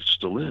 I think it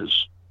still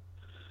is.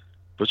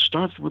 But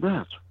start with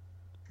that.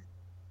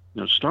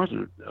 It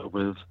started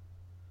with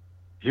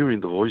hearing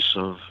the voice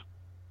of,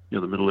 the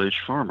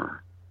middle-aged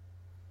farmer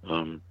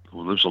who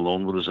lives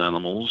alone with his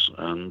animals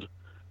and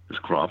his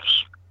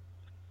crops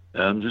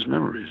and his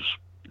memories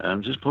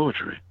and his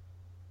poetry.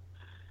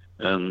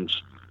 And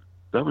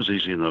that was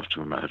easy enough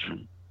to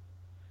imagine.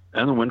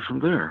 And it went from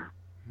there.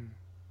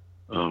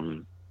 I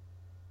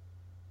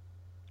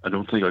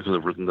don't think I could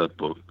have written that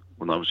book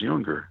when I was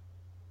younger.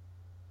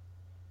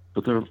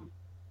 But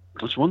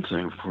that's one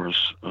thing, of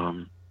course.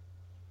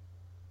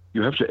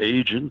 You have to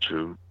age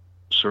into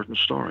certain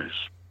stories.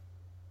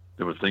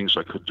 There were things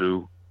I could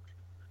do,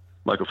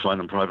 like A Fine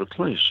and Private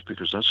Place,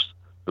 because that's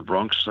the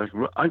Bronx.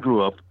 I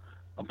grew up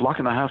a block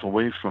and a half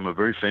away from a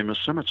very famous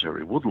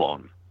cemetery,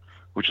 Woodlawn,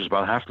 which is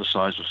about half the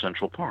size of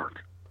Central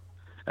Park.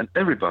 And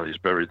everybody's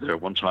buried there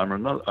one time or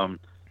another,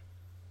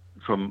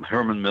 from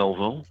Herman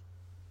Melville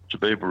to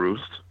Babe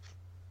Ruth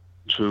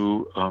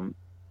to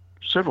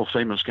several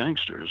famous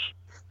gangsters,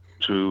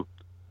 to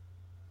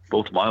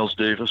both Miles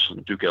Davis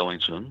and Duke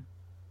Ellington.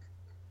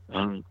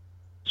 And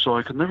so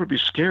I could never be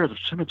scared of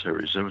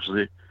cemeteries. There was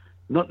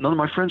none of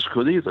my friends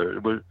could either.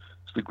 It was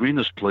the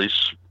greenest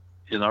place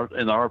in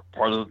our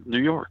part of New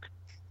York.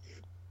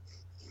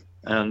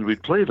 And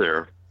we'd play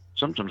there,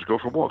 sometimes go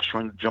for walks,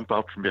 trying to jump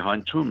out from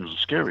behind tombs and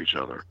scare each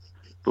other,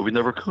 but we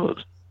never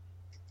could.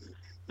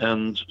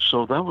 And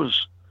so that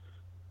was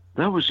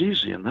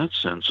easy in that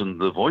sense.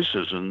 And the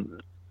voices in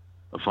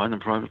A Fine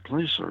and Private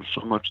Place are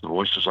so much the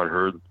voices I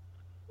heard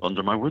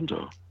under my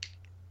window.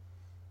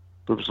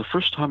 But it was the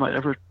first time I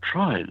ever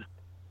tried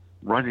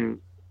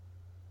writing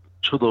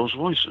to those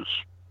voices.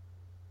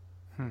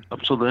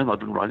 Up till then, I've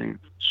been writing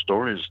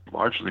stories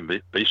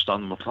largely based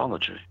on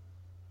mythology,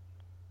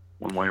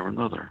 one way or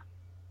another.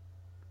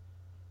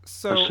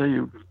 So I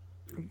say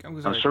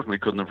I certainly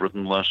couldn't have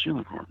written The Last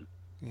Unicorn.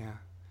 Yeah.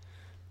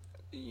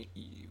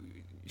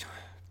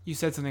 You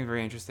said something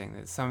very interesting,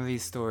 that some of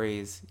these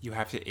stories you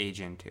have to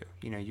age into,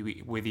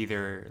 you with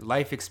either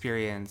life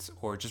experience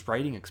or just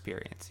writing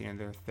experience.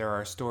 There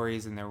are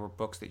stories and there were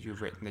books that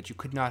you've written that you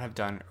could not have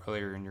done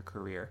earlier in your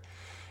career.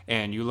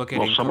 And you look at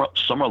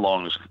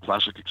Summerlong is a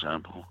classic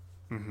example.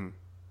 Mm-hmm.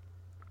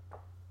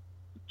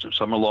 So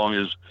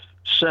Summerlong is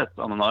set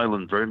on an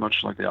island very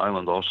much like the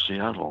island off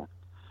Seattle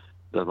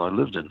that I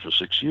lived in for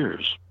 6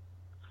 years,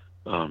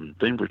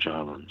 Bainbridge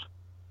Island.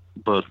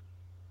 But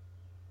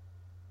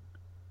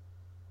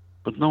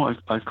no,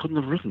 I couldn't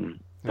have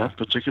written that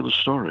particular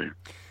story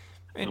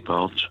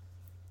about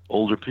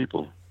older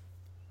people.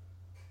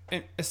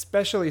 And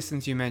especially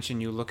since you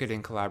mentioned you look at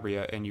In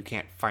Calabria and you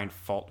can't find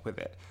fault with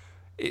it.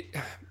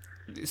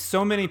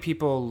 So many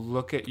people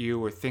look at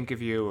you or think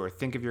of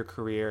your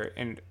career,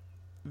 and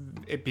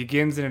it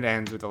begins and it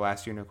ends with The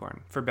Last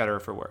Unicorn, for better or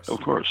for worse.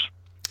 Of course.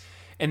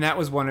 And that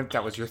was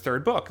your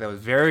third book. That was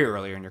very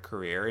early in your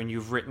career, and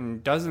you've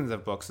written dozens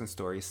of books and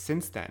stories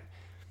since then.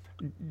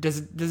 Does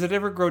it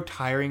ever grow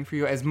tiring for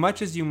you? As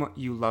much as you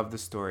love the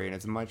story and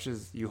as much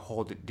as you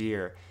hold it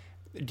dear,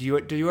 do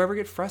you ever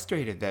get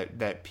frustrated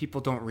that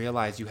people don't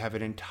realize you have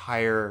an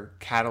entire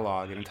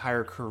catalog, an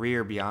entire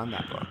career beyond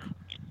that book?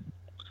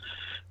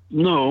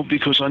 No,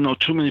 because I know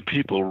too many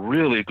people,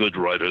 really good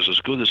writers,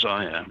 as good as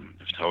I am,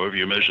 however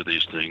you measure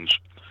these things,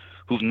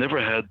 who've never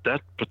had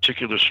that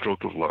particular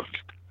stroke of luck,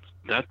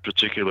 that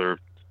particular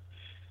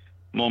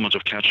moment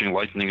of catching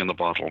lightning in the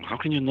bottle. How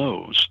can you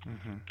know?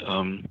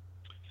 Mm-hmm.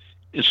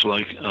 It's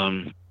like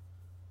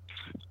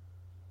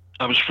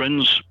I was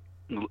friends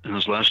in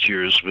his last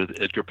years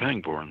with Edgar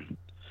Pangborn.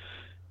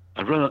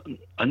 I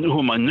knew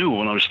whom I knew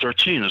when I was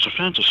 13 as a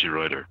fantasy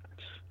writer,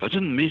 but I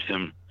didn't meet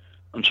him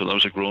until I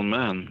was a grown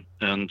man.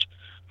 And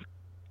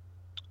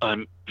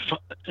I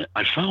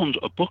found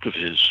a book of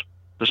his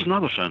that's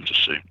not a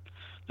fantasy.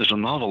 There's a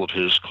novel of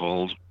his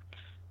called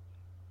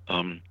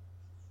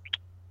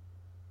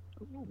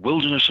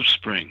Wilderness of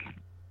Spring.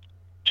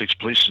 It takes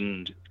place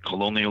in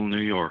colonial New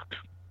York,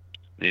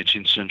 the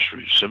 18th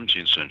century,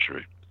 17th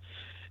century.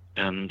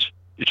 And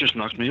it just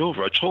knocked me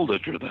over. I told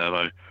Edgar that.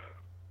 I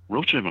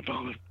wrote to him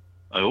about it.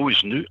 I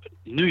always knew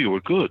you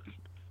were good.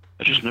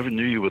 I just never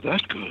knew you were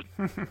that good.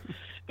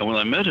 And when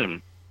I met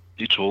him,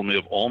 he told me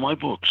of all my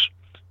books,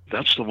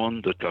 that's the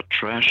one that got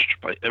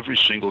trashed by every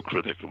single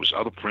critic. It was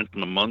out of print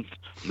in a month,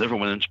 never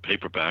went into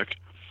paperback.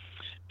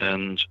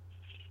 And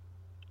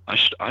I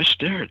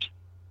stared.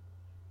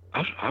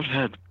 I've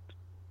had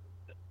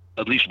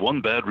at least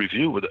one bad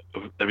review with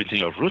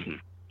everything I've written.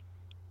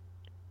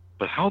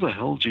 But how the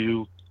hell do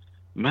you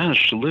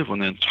manage to live when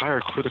the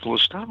entire critical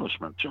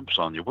establishment jumps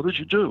on you? What did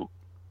you do?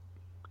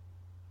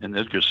 And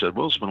Edgar said,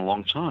 well, it's been a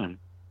long time.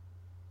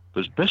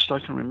 But as best I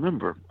can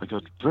remember, I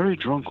got very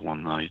drunk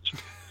one night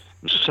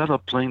and sat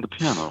up playing the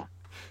piano.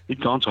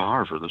 He'd gone to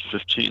Harvard at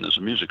 15 as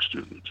a music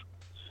student.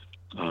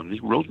 He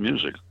wrote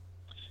music.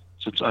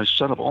 So I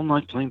sat up all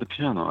night playing the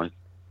piano. I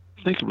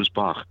think it was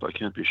Bach, but I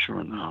can't be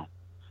sure now.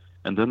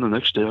 And then the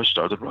next day I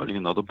started writing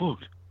another book,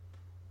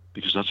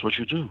 because that's what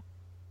you do.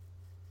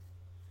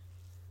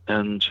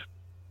 And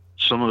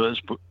some of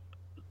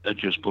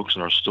Edgar's books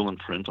are still in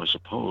print, I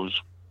suppose.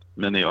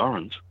 Many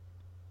aren't.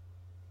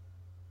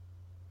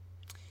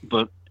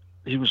 But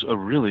he was a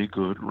really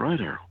good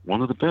writer,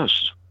 one of the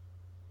best.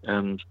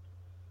 And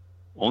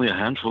only a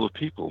handful of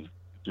people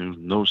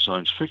know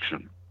science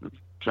fiction,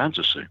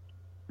 fantasy,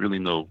 really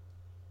know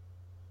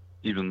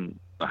even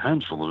a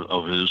handful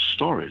of his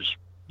stories.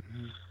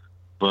 Mm-hmm.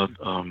 But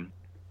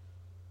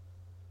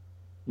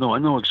no, I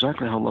know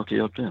exactly how lucky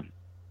I've been.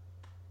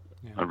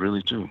 Yeah. I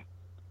really do.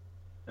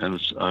 And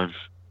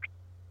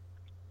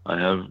I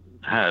have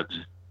had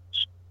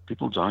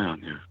people die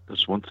on you.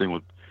 That's one thing.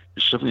 With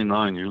you're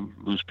 79, you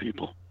lose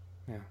people.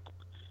 Yeah.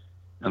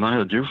 And I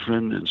had a dear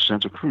friend in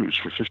Santa Cruz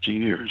for 50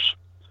 years.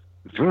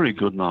 Very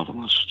good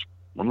novelist.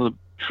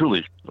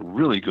 Truly a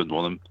really good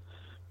one.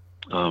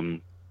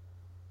 Who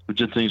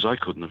did things I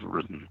couldn't have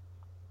written.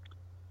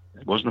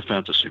 He wasn't a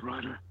fantasy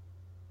writer.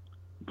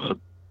 But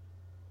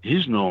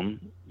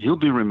he'll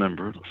be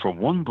remembered for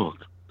one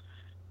book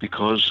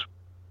because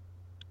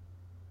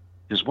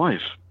his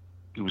wife,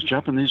 who was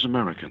Japanese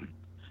American,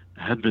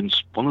 had been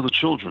one of the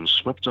children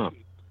swept up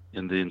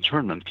in the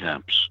internment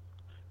camps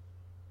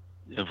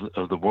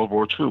of the World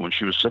War II when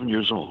she was 7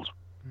 years old.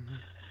 Mm-hmm.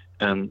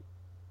 And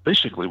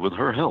basically, with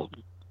her help,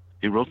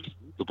 he wrote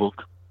the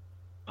book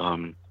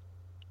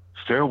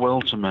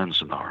Farewell to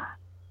Manzanar,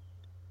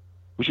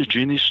 which is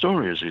Jeannie's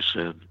story, as he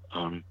said.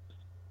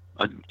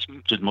 I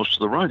did most of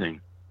the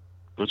writing,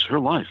 but it's her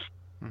life.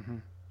 Mm-hmm.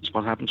 It's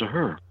what happened to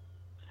her.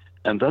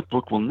 And that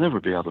book will never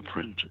be out of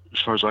print. As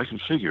far as I can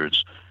figure,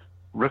 it's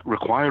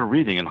required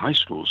reading in high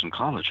schools and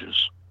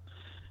colleges.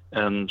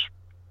 And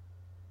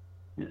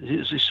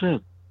as he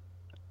said,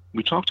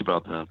 we talked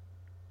about that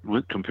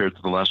compared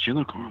to The Last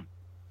Unicorn.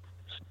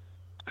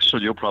 I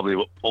said, you'll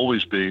probably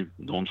always be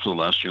known for The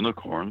Last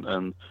Unicorn,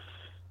 and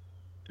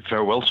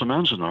Farewell to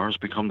Manzanar has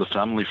become the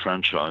family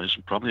franchise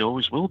and probably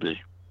always will be.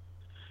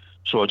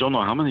 So I don't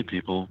know how many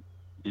people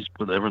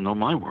would ever know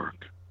my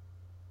work.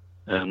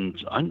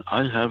 And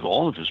I have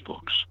all of his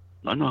books.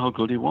 I know how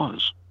good he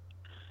was.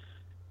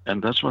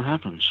 And that's what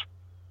happens.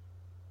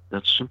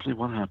 That's simply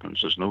what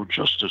happens. There's no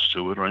justice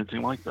to it or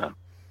anything like that.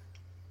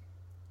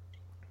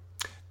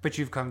 But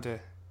you've come to...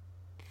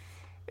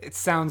 It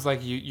sounds like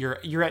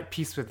you're at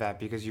peace with that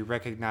because you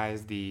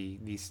recognize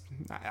these.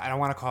 I don't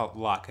want to call it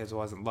luck, because it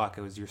wasn't luck;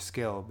 it was your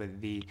skill.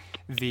 But the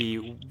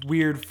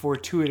weird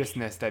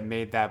fortuitousness that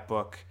made that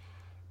book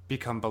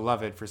become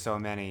beloved for so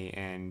many,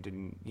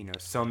 and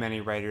so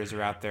many writers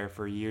are out there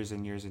for years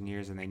and years and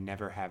years, and they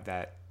never have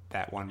that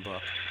one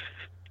book.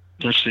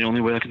 That's the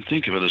only way I can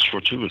think of it, is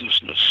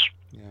fortuitousness.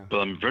 Yeah. But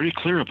I'm very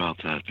clear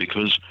about that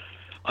because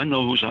I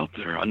know who's out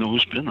there. I know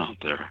who's been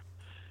out there.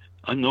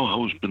 I know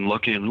who's been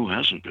lucky and who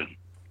hasn't been.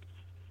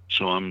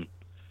 So I'm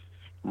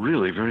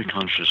really very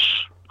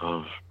conscious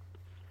of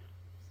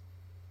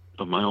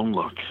my own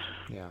luck.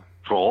 Yeah.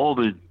 For all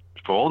the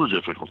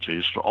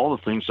difficulties, for all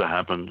the things that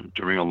happen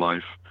during a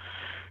life,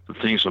 the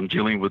things I'm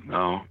dealing with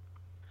now,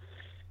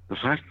 the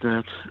fact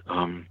that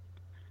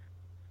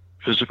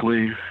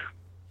physically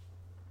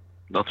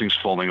nothing's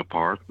falling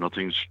apart,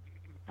 nothing's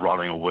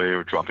rotting away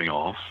or dropping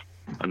off.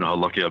 I know how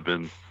lucky I've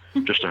been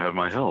just to have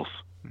my health.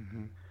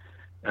 Mm-hmm.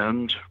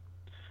 And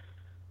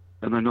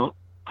I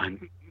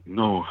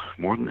know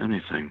more than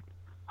anything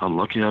how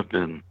lucky I've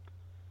been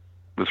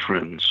with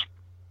friends,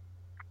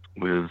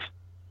 with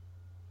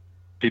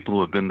people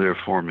who have been there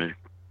for me,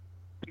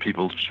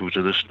 people who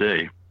to this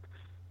day,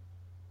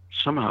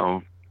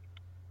 somehow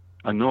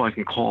I know I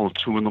can call at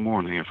 2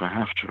 a.m. if I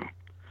have to,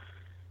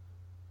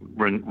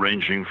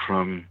 ranging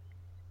from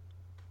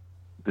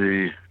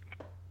the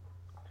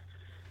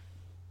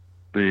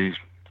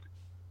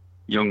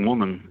young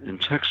woman in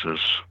Texas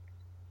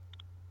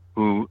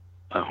whom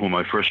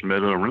I first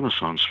met at a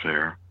Renaissance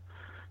fair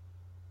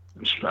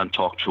and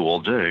talked to all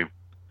day,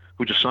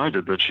 who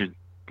decided that she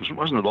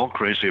wasn't at all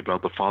crazy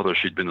about the father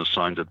she'd been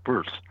assigned at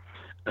birth,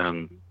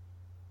 and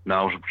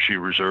now she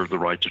reserved the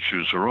right to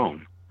choose her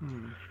own.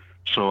 Mm.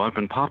 So I've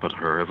been pop at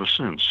her ever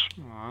since.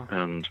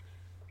 Aww.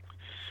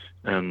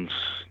 And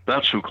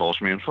that's who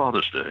calls me on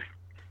Father's Day.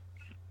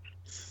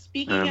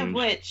 Speaking of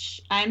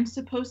which, I'm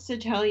supposed to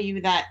tell you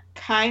that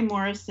Kai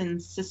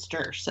Morrison's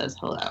sister says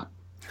hello.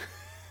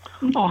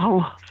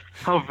 Oh,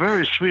 how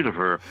very sweet of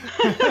her.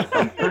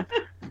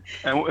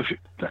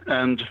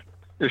 And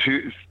if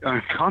you are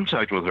in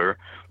contact with her,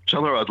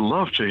 tell her I'd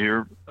love to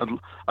hear.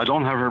 I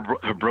don't have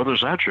her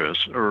brother's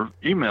address or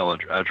email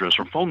address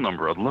or phone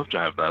number. I'd love to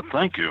have that.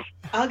 Thank you.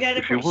 I'll get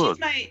it for you.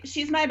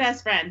 She's my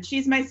best friend.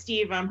 She's my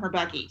Steve. I'm her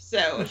Bucky.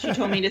 So she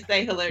told me to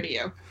say hello to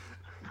you.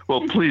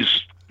 Well,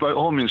 please, by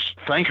all means,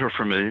 thank her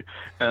for me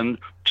and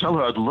tell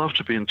her I'd love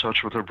to be in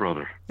touch with her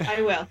brother.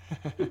 I will.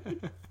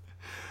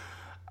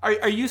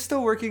 Are you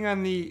still working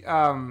on the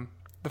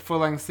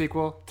full-length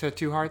sequel to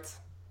Two Hearts?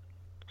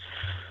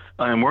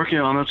 I am working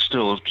on it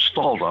still. It's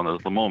stalled on it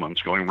at the moment.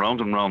 It's going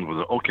round and round with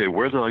it. Okay,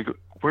 where did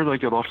I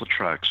get off the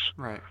tracks?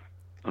 Right.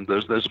 And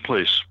there's a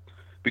place,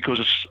 because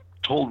it's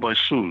told by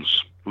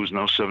Suze, who's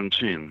now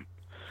 17,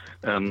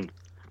 and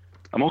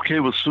I'm okay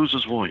with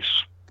Suze's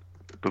voice,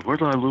 but where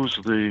did I lose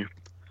the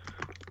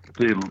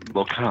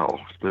locale?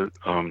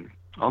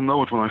 I'll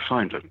know it when I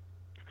find it.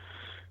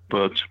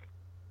 But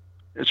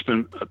it's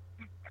been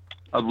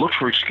I'd look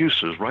for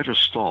excuses, write a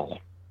stall.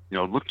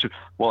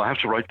 I have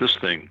to write this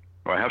thing,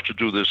 or I have to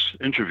do this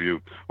interview,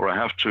 or I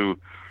have to,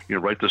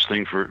 write this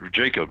thing for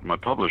Jacob, my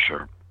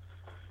publisher.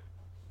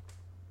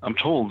 I'm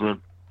told that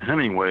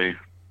Hemingway,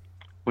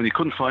 when he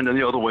couldn't find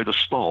any other way to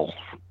stall,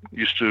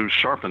 used to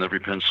sharpen every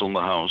pencil in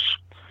the house.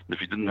 If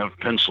he didn't have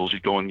pencils,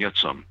 he'd go and get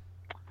some.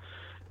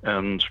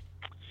 And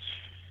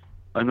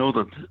I know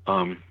that,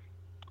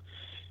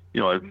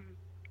 I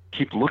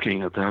keep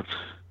looking at that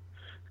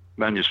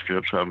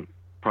manuscript. I'm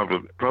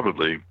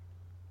probably,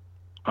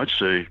 I'd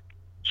say,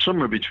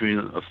 somewhere between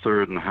a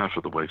third and half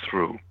of the way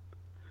through.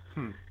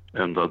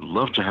 And I'd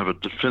love to have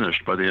it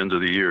finished by the end of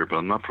the year, but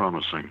I'm not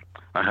promising.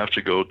 I have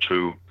to go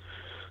to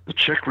the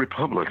Czech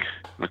Republic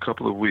in a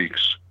couple of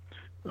weeks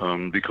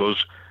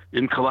because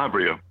in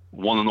Calabria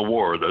won an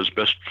award as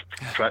best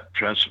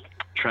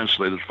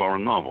translated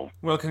foreign novel.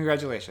 Well,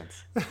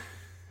 congratulations.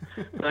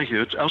 Thank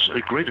you. It's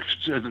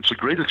a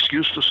great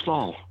excuse to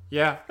stall.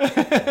 Yeah.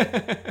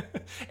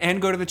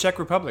 And go to the Czech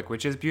Republic,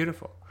 which is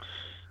beautiful.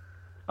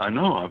 I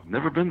know. I've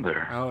never been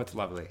there. Oh, it's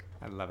lovely.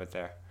 I love it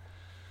there.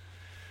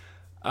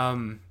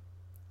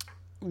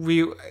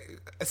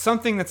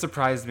 Something that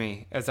surprised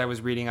me as I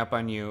was reading up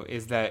on you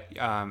is that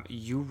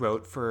you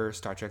wrote for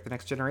Star Trek: The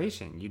Next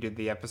Generation. You did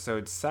the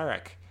episode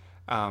Sarek.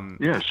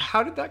 Yes.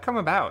 How did that come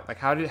about? Like,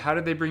 how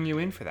did they bring you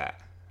in for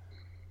that?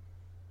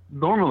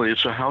 Normally,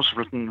 it's a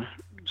house-written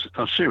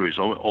series.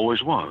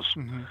 Always was.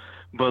 Mm-hmm.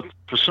 But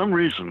for some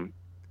reason,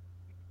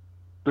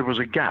 there was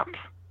a gap.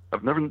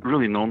 I've never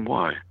really known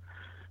why.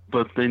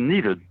 But they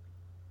needed,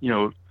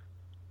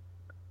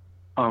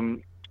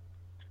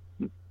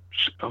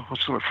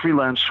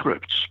 freelance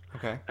scripts.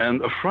 Okay.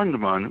 And a friend of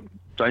mine,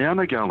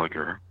 Diana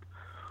Gallagher,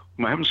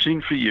 whom I haven't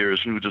seen for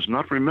years and who does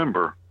not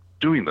remember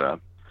doing that,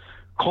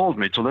 called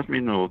me to let me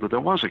know that there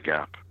was a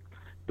gap.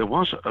 There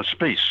was a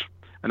space.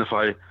 And if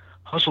I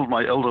hustled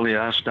my elderly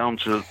ass down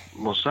to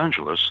Los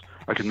Angeles,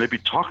 I could maybe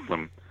talk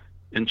them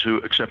into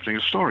accepting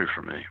a story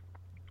from me.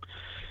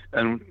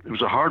 And it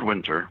was a hard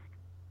winter,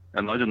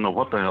 and I didn't know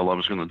what the hell I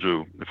was going to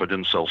do if I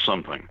didn't sell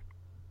something.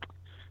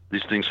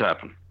 These things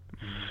happen.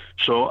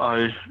 So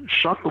I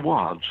shot the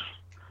wad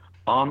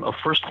on a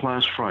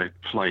first-class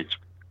flight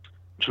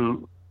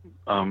to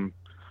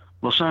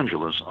Los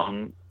Angeles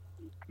on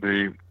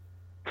the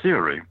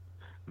theory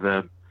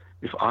that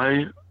if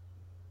I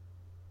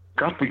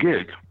got the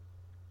gig,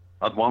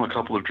 I'd want a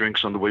couple of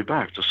drinks on the way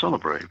back to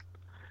celebrate.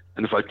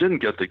 And if I didn't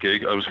get the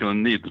gig, I was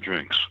going to need the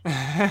drinks.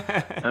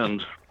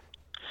 And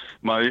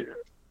my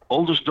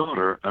oldest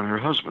daughter and her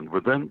husband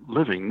were then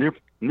living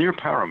near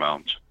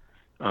Paramount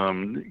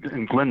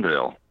in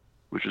Glendale,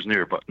 which is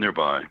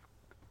nearby.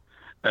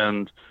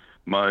 And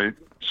my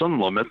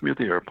son-in-law met me at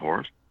the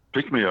airport,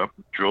 picked me up,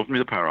 drove me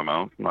to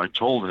Paramount, and I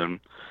told him,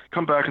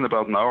 come back in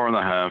about an hour and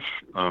a half.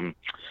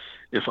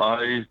 If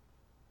I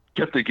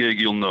get the gig,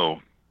 you'll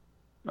know.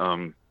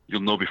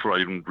 You'll know before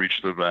I even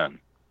reach the van.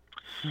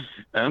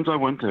 And I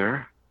went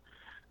there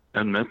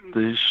and met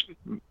the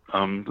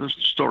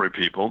story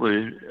people,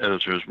 the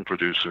editors and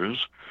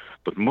producers.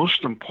 But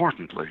most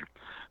importantly,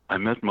 I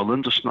met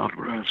Melinda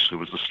Snodgrass, who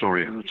was the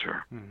story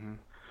editor. Mm-hmm.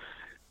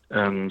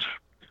 And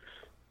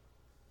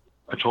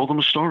I told them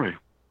a story.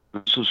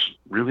 This is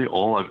really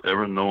all I've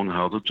ever known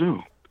how to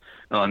do.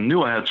 And I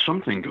knew I had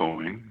something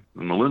going,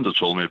 and Melinda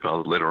told me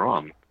about it later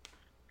on,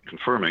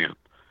 confirming it,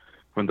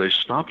 when they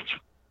stopped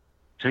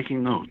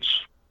taking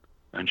notes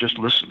and just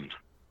listened.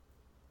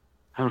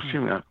 I had a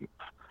feeling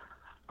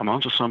I'm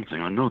onto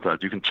something. I know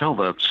that. You can tell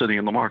that sitting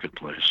in the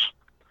marketplace.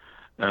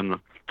 And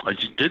I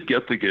did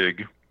get the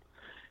gig,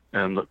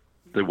 and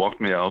they walked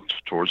me out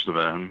towards the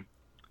van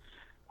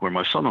where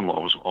my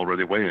son-in-law was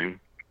already waiting.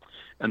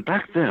 And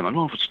back then, I don't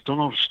know if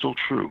it's still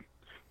true,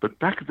 but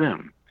back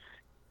then,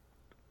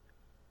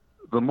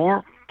 the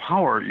more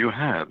power you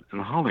had in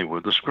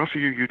Hollywood, the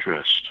scruffier you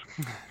dressed.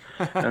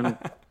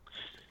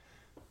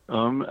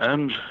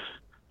 And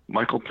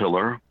Michael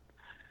Piller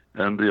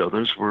and the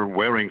others were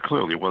wearing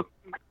clearly what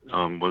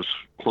was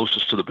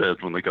closest to the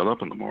bed when they got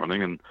up in the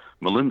morning, and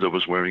Melinda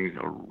was wearing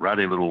a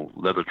ratty little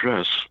leather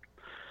dress.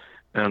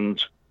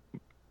 And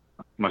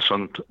my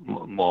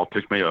son-in-law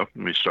picked me up,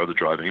 and we started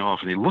driving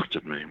off, and he looked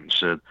at me and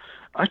said,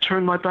 I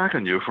turned my back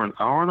on you for an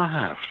hour and a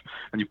half,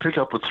 and you pick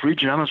up with 3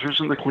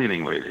 janitors and the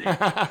cleaning lady.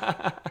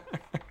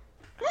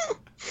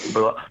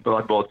 But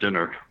I bought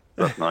dinner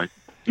that night.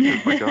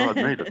 Oh my God,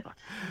 I made it.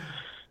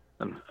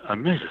 And I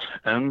made it.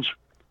 And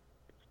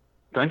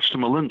thanks to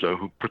Melinda,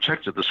 who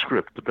protected the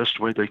script the best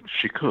way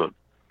she could,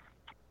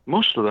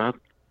 most of that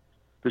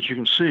you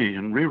can see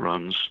in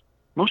reruns,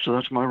 most of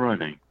that's my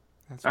writing.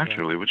 That's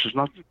actually, which is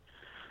not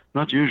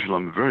usual.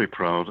 I'm very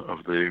proud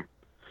of the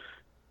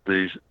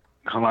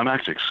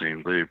climactic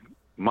scene, the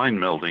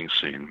mind-melding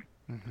scene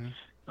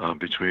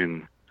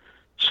between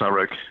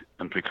Sarek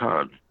and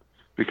Picard,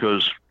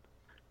 because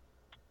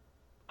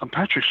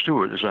Patrick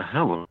Stewart is a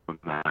hell of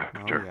an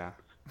actor. Oh, yeah.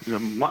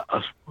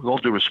 With all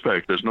due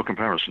respect, there's no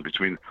comparison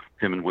between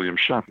him and William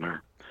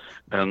Shatner.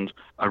 And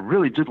I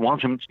really did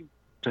want him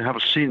to have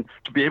a scene,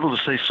 to be able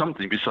to say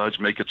something besides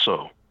make it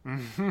so.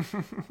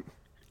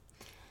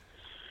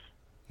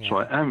 Yeah. So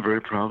I am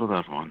very proud of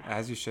that one.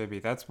 As you should be.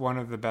 That's one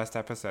of the best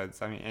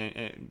episodes. I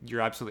mean,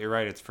 you're absolutely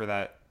right. It's for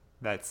that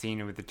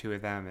scene with the two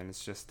of them, and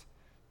it's just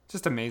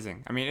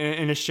amazing. I mean,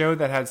 in a show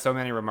that had so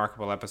many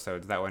remarkable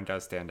episodes, that one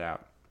does stand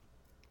out.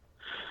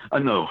 I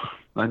know.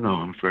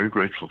 I'm very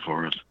grateful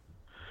for it.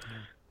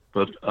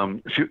 But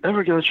if you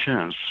ever get a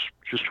chance,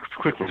 just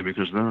quickly,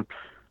 because then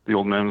the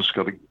old man's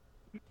got to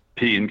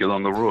pee and get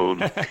on the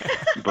road.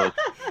 But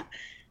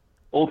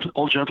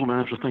all gentlemen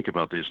have to think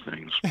about these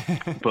things.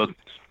 But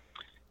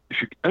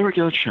if you ever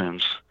get a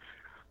chance,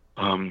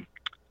 see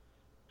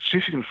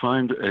if you can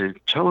find a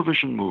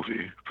television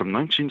movie from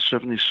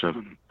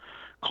 1977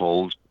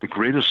 called The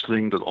Greatest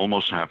Thing That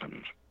Almost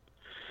Happened.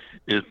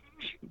 It's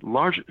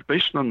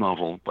based on a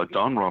novel by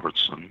Don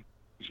Robertson,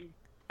 he's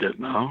dead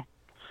now,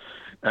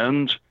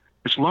 and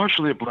it's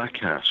largely a black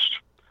cast.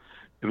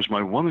 It was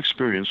my one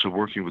experience of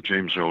working with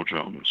James Earl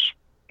Jones,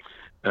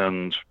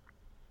 and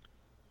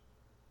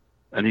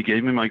he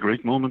gave me my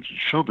great moment in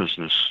show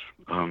business,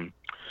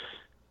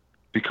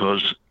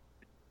 because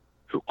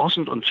it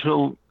wasn't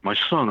until my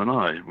son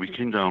and we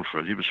came down for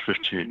it. He was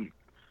 15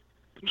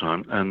 at the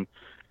time, and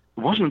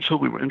it wasn't until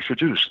we were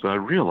introduced that I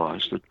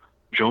realized that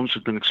Jones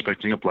had been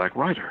expecting a black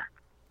writer.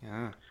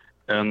 Yeah.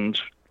 And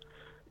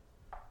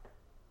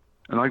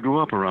I grew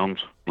up around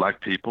black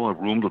people. I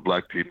roomed with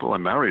black people. I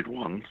married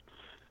one,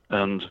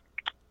 and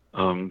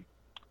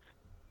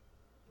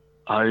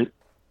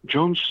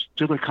Jones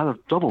did a kind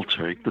of double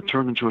take that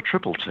turned into a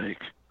triple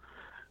take,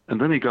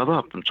 and then he got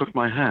up and took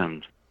my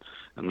hand,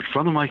 and in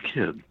front of my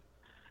kid,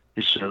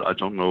 he said, "I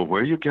don't know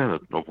where you get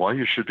it or why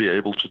you should be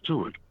able to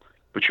do it,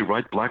 but you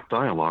write black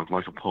dialogue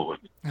like a poet."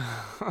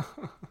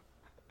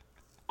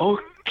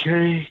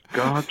 Okay,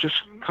 God,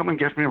 just come and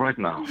get me right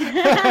now.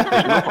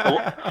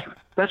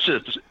 That's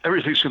it.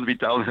 Everything's going to be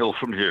downhill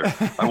from here.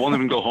 I won't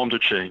even go home to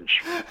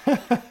change.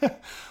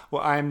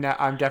 Well, I'm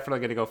definitely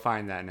going to go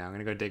find that now. I'm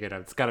going to go dig it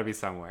up. It's got to be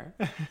somewhere.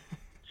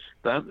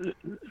 That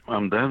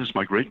is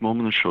my great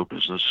moment in show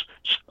business.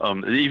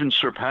 It even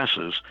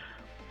surpasses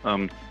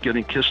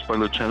getting kissed by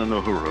Lieutenant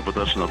Uhura, but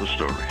that's another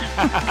story.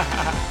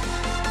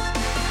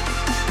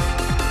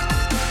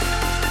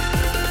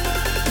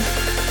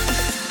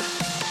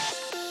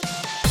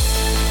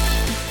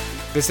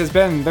 This has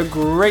been the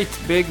Great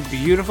Big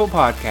Beautiful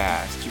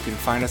Podcast. You can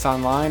find us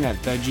online at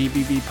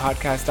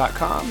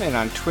thegbbpodcast.com and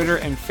on Twitter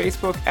and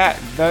Facebook at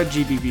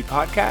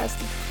thegbbpodcast.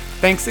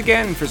 Thanks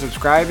again for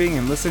subscribing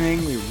and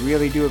listening. We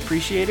really do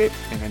appreciate it.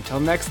 And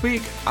until next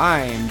week,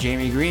 I am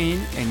Jamie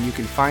Green, and you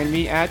can find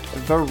me at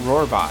The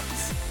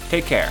Roarbots.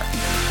 Take care.